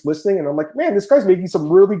talking. I'm just listening, and I'm like, man, this guy's making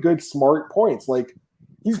some really good, smart points. Like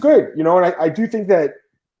he's good, you know. And I do think that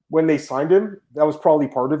when they signed him, that was probably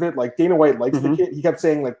part of it. Like Dana White likes the kid. He kept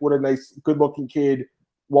saying like, what a nice, good-looking kid,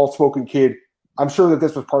 well-spoken kid. I'm sure that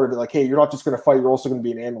this was part of it. Like, hey, you're not just going to fight; you're also going to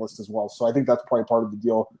be an analyst as well. So I think that's probably part of the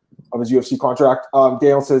deal of his UFC contract.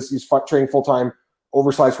 Daniel says he's training full-time,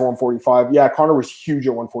 oversized for 145. Yeah, Conor was huge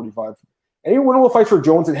at 145. Any winnable fights for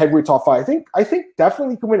Jones in heavyweight top 5? I think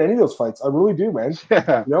definitely he can win any of those fights. I really do, man.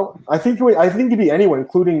 Yeah. You know, I think he'd be anyone,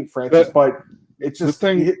 including Francis. But it's just Go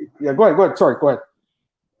ahead. Sorry, go ahead.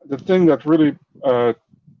 The thing that really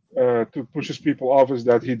pushes people off is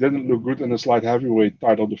that he didn't look good in his light heavyweight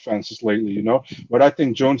title defenses lately, you know. But I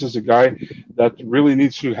think Jones is a guy that really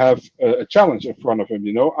needs to have a challenge in front of him,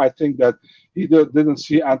 you know. I think that he didn't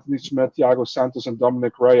see Anthony Smith, Thiago Santos, and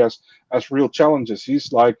Dominic Reyes as real challenges.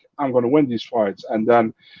 He's like, I'm going to win these fights. And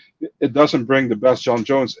then it doesn't bring the best John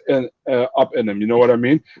Jones up in him, you know what I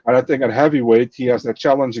mean? And I think at heavyweight, he has that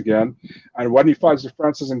challenge again. And when he fights the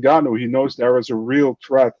Francis Ngannou, he knows there is a real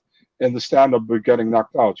threat in the stand-up with getting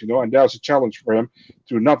knocked out, you know, and there's a challenge for him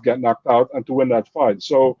to not get knocked out and to win that fight.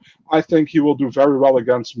 So I think he will do very well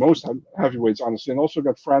against most heavyweights, honestly, and also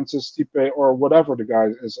against Francis, Stipe, or whatever the guy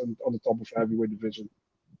is on the top of the heavyweight division.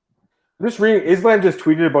 I'm just reading, Islam just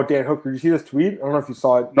tweeted about Dan Hooker. Did you see this tweet? I don't know if you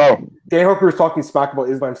saw it. No. Dan Hooker was talking smack about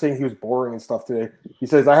Islam, saying he was boring and stuff today. He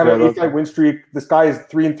says, I have an 8-fight win streak. This guy is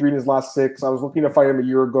 3-3 in his last 6. I was looking to fight him a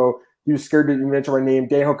year ago. He was scared that you mentioned my name.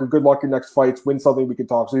 Dan Hooker, good luck your next fights. Win something, we can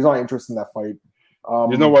talk. So he's not interested in that fight.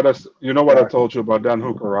 You know what I told you about Dan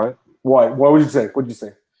Hooker, right? What would you say? What did you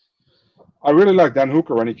say? I really liked Dan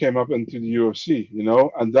Hooker when he came up into the UFC, you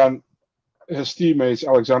know, and then his teammates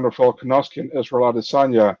Alexander Volkanovski and Israel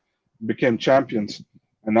Adesanya became champions,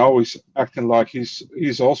 and now he's acting like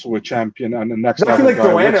he's also a champion and the next level like guy.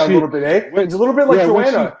 Joanna a little bit, eh? He's a little bit like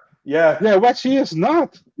Joanna. Yeah, which he is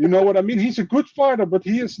not. You know what I mean? He's a good fighter, but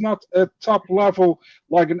he is not at top level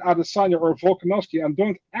like an Adesanya or a Volkanovski, and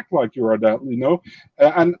don't act like you are that, you know?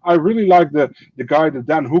 And I really like the guy, the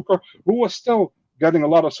Dan Hooker, who was still getting a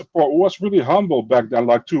lot of support, who was really humble back then,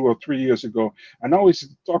 like 2 or 3 years ago. And now he's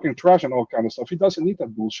talking trash and all kind of stuff. He doesn't need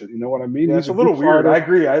that bullshit, you know what I mean? Yeah, he's it's a little weird. I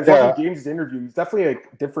agree. I was watching James' interview. He's definitely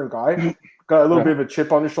a different guy. Got a little bit of a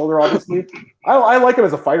chip on his shoulder, obviously. I like him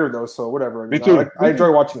as a fighter, though, so whatever. Me too. I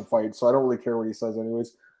enjoy watching him fight, so I don't really care what he says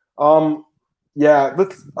anyways. Yeah,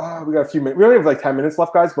 let's. We got a few minutes. We only have like 10 minutes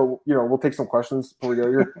left, guys, but you know we'll take some questions before we go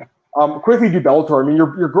here. Quickly do Bellator. I mean,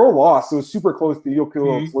 your girl lost. It was super close. The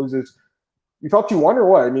Yokilo loses. You thought you won or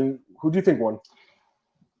what? I mean, who do you think won?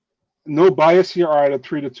 No bias here. I had a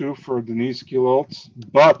 3-2 for Denise Kielholtz,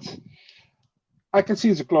 but I can see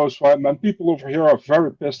it's a close fight, man. People over here are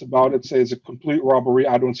very pissed about it, say it's a complete robbery.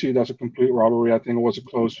 I don't see it as a complete robbery. I think it was a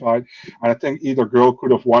close fight. And I think either girl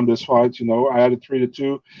could have won this fight. I had it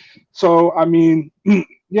 3-2. So, I mean,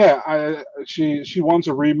 yeah, she wants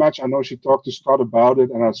a rematch. I know she talked to Scott about it,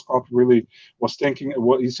 and Scott really was thinking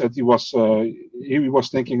what he said he was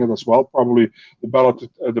thinking it as well. Probably the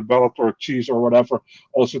Bellator cheese or whatever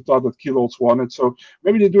also thought that Kilos won it. So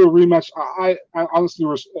maybe they do a rematch. I honestly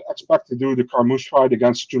expect to do the Carmouche fight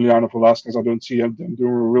against Juliana Velasquez. I don't see them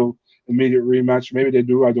doing a real immediate rematch. Maybe they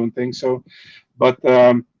do. I don't think so. But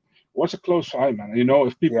what's a close fight, man?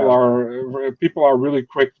 If people are really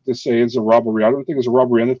quick to say it's a robbery, I don't think it's a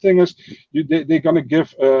robbery. And the thing is, they're gonna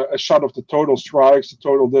give a shot of the total strikes, the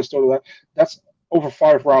total this, total that. That's over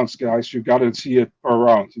 5 rounds, guys. You gotta see it per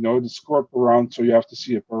round. The score per round, so you have to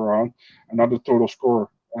see it per round, and not the total score.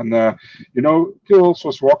 And Kills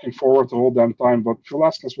was walking forward the whole damn time, but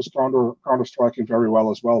Velasquez was counter striking very well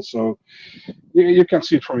as well. So you can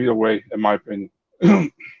see it from either way, in my opinion.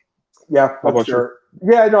 Yeah, that's fair.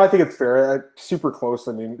 Yeah, no, I think it's fair. Super close.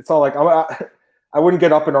 I mean, it's not like I wouldn't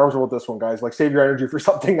get up in arms with this one, guys. Like, save your energy for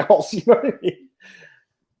something else. You know what I mean?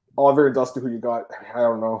 Oliver and Dustin, who you got? I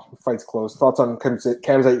don't know. The fight's close. Thoughts on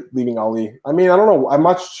Khamzat leaving Ali? I mean, I don't know. I'm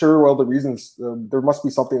not sure. Well, the reasons there must be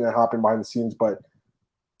something that happened behind the scenes, but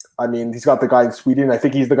I mean, he's got the guy in Sweden. I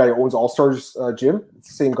think he's the guy who owns All Stars Gym. It's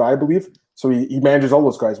the same guy, I believe. So he manages all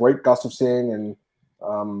those guys, right? Gustafsson and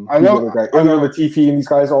I know Latifi and these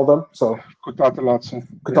guys, all of them. So Kutateladze.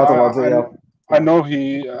 Yeah. I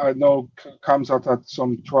know Khamzat had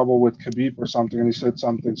some trouble with Khabib or something, and he said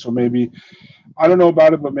something. So maybe I don't know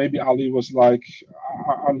about it, but maybe Ali was like,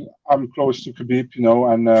 "I'm close to Khabib,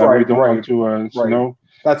 and we don't want to."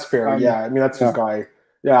 That's fair. Yeah, I mean that's his guy.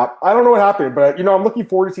 Yeah, I don't know what happened, but I'm looking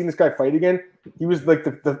forward to seeing this guy fight again. He was like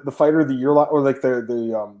the fighter of the year, or like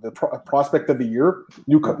the prospect of the year,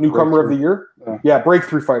 newcomer of the year. Yeah,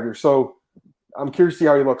 breakthrough fighter. So I'm curious to see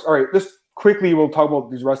how he looks. All right, just quickly, we'll talk about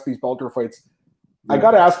these rest of these Bellator fights. Yeah. I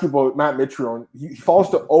got to ask you about Matt Mitrione. He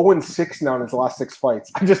falls to 0-6 now in his last 6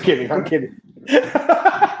 fights. I'm just kidding. I'm kidding.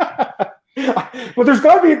 But there's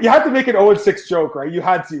got to be. You had to make an 0-6 joke, right? You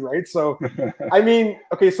had to, right? So, I mean,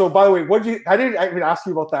 okay. So, by the way, I didn't even ask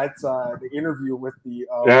you about that the interview with the.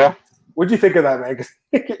 What did you think of that, man?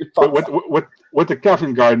 With the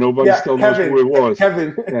Kevin guy, nobody still knows who it was.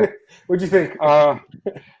 Kevin, what do you think?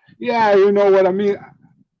 Yeah, you know what I mean.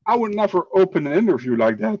 I would never open an interview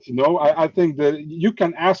like that, I think that you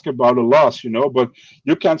can ask about a loss, but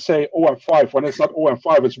you can't say 0-5 when it's not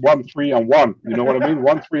 0-5, it's 1-3-1. You know what I mean?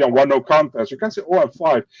 1-3-1, no contest. You can't say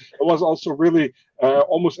 0-5. It was also really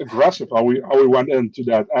almost aggressive how we went into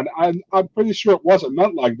that, and I'm pretty sure it wasn't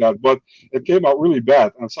meant like that, but it came out really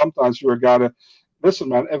bad. And sometimes you gotta listen,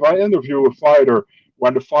 man. If I interview a fighter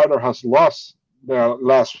when the fighter has lost their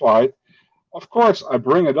last fight, of course, I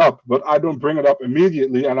bring it up, but I don't bring it up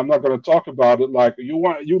immediately, and I'm not going to talk about it like you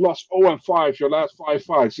lost 0-5 your last 5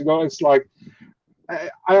 fights. It's like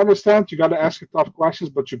I understand you got to ask tough questions,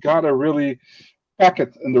 but you got to really pack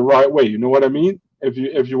it in the right way. You know what I mean? If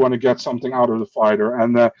you want to get something out of the fighter,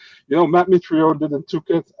 and Matt Mitrione didn't took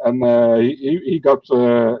it, and he got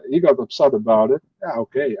upset about it. Yeah,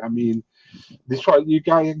 okay. I mean, you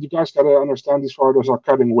guys got to understand these fighters are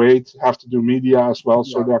cutting weight, have to do media as well,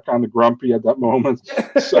 so they're kind of grumpy at that moment.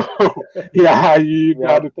 So yeah, you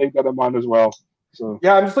got to take that in mind as well. So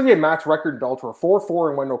yeah, I'm just looking at Matt's record in Bellator, 4-4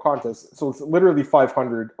 and win no contest, so it's literally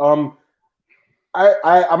 500. I'm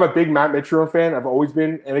a big Matt Mitrione fan. I've always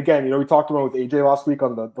been, and again, we talked about with AJ last week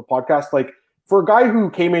on the podcast. Like for a guy who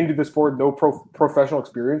came into the sport no professional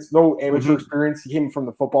experience, no amateur experience, he came from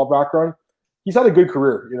the football background. He's had a good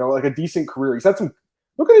career, like a decent career. He's had some.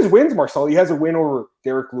 Look at his wins, Marcel. He has a win over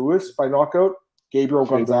Derek Lewis by knockout, Gabriel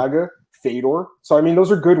Gonzaga, Fedor. So I mean,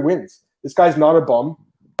 those are good wins. This guy's not a bum,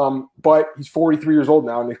 but he's 43 years old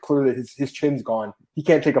now, and it's clear that his chin's gone. He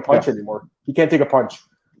can't take a punch anymore. He can't take a punch.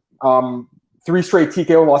 3 straight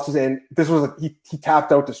TKO losses, and this was he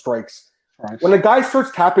tapped out the strikes. Right. When a guy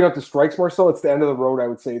starts tapping out the strikes, Marcel, it's the end of the road. I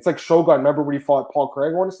would say it's like Shogun. Remember when he fought Paul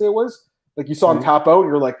Craig? I want to say it was like you saw him tap out, and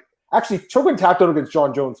you're like. Actually, Shogun tapped out against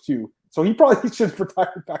John Jones too, so he probably should have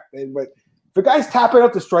retired back then. But if the guy's tapping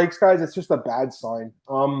out the strikes, guys, it's just a bad sign.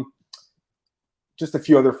 Just a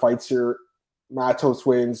few other fights here. Matos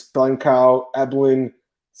wins. Blenkow, Eblin,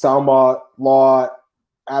 Salma, Law,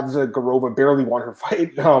 Avza Garova barely won her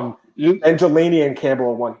fight. And Jelani and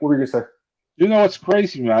Campbell won. What were you gonna say? It's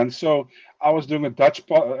crazy, man. So I was doing a Dutch,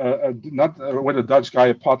 with a Dutch guy,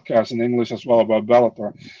 a podcast in English as well about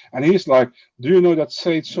Bellator, and he's like, "Do you know that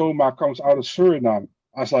Said Soma comes out of Suriname?"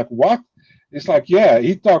 I was like, "What?" He's like, yeah,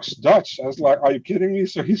 he talks Dutch. I was like, are you kidding me?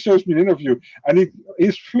 So he shows me an interview, and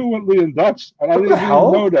he's fluently in Dutch, and I What the didn't even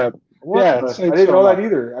know hell? that. What Yeah, the? it's, I it's didn't know so that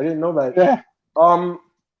either. I didn't know that. yeah.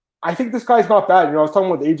 I think this guy's not bad. You know, I was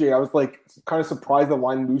talking with AJ. I was like kind of surprised the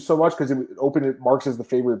line moved so much because it opened it Marks as the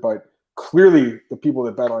favorite, but clearly the people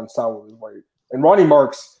that bet on Sal was right. And Ronnie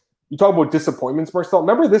Marks, you talk about disappointments, Marcel.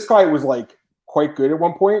 Remember this guy was like quite good at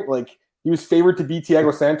one point. Like he was favored to beat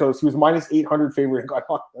Thiago Santos. He was minus 800 favorite and got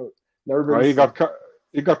knocked out. Never been. He got cut.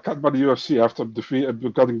 He got cut by the UFC after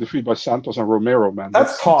getting defeated by Santos and Romero. Man,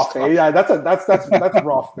 That's tough. Eh? Yeah, that's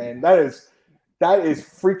rough, man. That is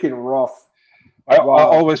freaking rough. I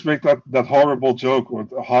always make that horrible joke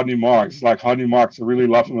with Honey Marks. Like Honey Marks, I really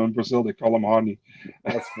love him in Brazil. They call him Honey.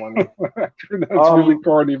 That's funny. That's really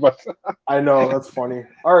corny, but I know that's funny.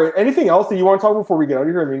 All right, anything else that you want to talk before we get out of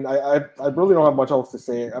here? I mean, I really don't have much else to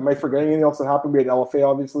say. Am I forgetting anything else that happened? We had LFA,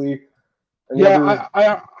 obviously.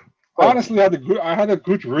 I honestly had a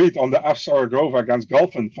good read on the F Saragova against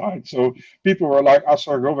Golfin fight. So people were like, F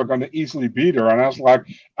Saragova going to easily beat her, and I was like,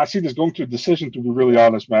 I see this going to a decision. To be really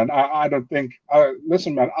honest, man, I don't think.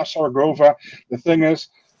 Listen, man, F Saragova. The thing is,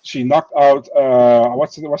 she knocked out.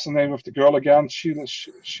 What's the name of the girl again?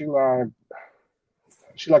 Sheila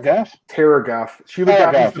Gaff? Tara Gaff. Sheila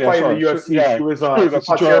Gaff used to fight in the UFC. She was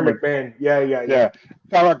Tara McMahon. Yeah.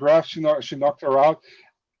 Tara Gaff. She knocked her out.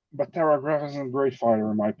 But Tara Graff isn't a great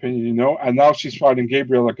fighter, in my opinion, you know. And now she's fighting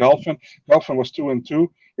Gabriela Gelfin. Gelfin was 2-2,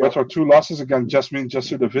 with her 2 losses against Jasmine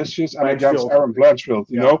Jasudavicius and against Aaron Blanchfield,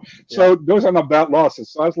 you know. So those are not bad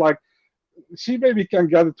losses. So I was like, she maybe can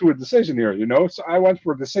get it to a decision here, you know. So I went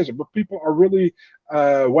for a decision. But people are really,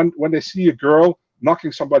 when they see a girl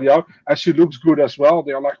knocking somebody out and she looks good as well,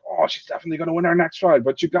 they're like, oh, she's definitely going to win her next fight.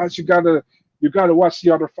 But you gotta watch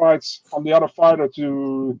the other fights from the other fighter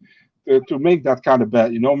to make that kind of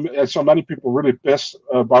bet, you know. And so many people really pissed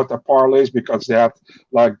about their parlays because they had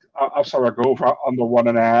like Saragova under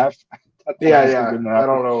 1.5. I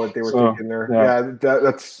don't know what they were thinking there.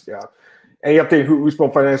 That's Any update? Who's going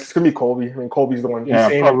to finance? It's going to be Colby. I mean, Colby's the one.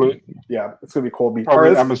 Probably. Yeah, it's going to be Colby. Probably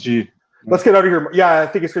all right, MSG. Let's get out of here. Yeah, I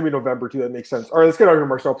think it's going to be November too. That makes sense. All right, let's get out of here,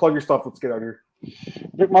 Marcel. Plug your stuff. Let's get out of here.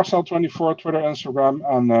 Big Marcel24, Twitter, Instagram,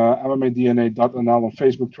 and MMADNA.nl on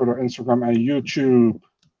Facebook, Twitter, Instagram, and YouTube.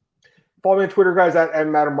 Follow me on Twitter, guys, at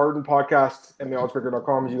 @MadamMartin Podcast,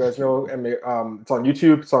 MMAOutbreaker.com, as you guys know. It's on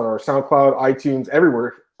YouTube. It's on our SoundCloud, iTunes,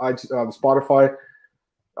 everywhere, Spotify.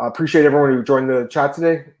 Appreciate everyone who joined the chat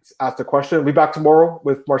today, asked a question. We'll be back tomorrow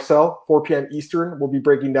with Marcel, 4 p.m. Eastern. We'll be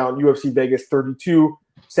breaking down UFC Vegas 32,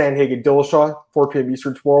 Sandhagen Dillashaw, 4 p.m.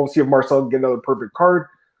 Eastern tomorrow. We'll see if Marcel can get another perfect card.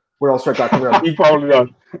 What else I got coming up? Probably not.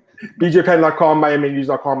 BJPen.com,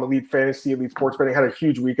 MiamiNews.com, Elite Fantasy, Elite Sports Betting had a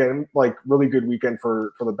huge weekend, like really good weekend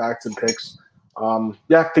for the backs and picks.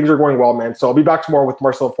 Things are going well, man. So I'll be back tomorrow with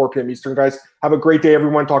Marcel at 4 p.m. Eastern, guys. Have a great day,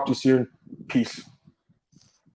 everyone. Talk to you soon. Peace.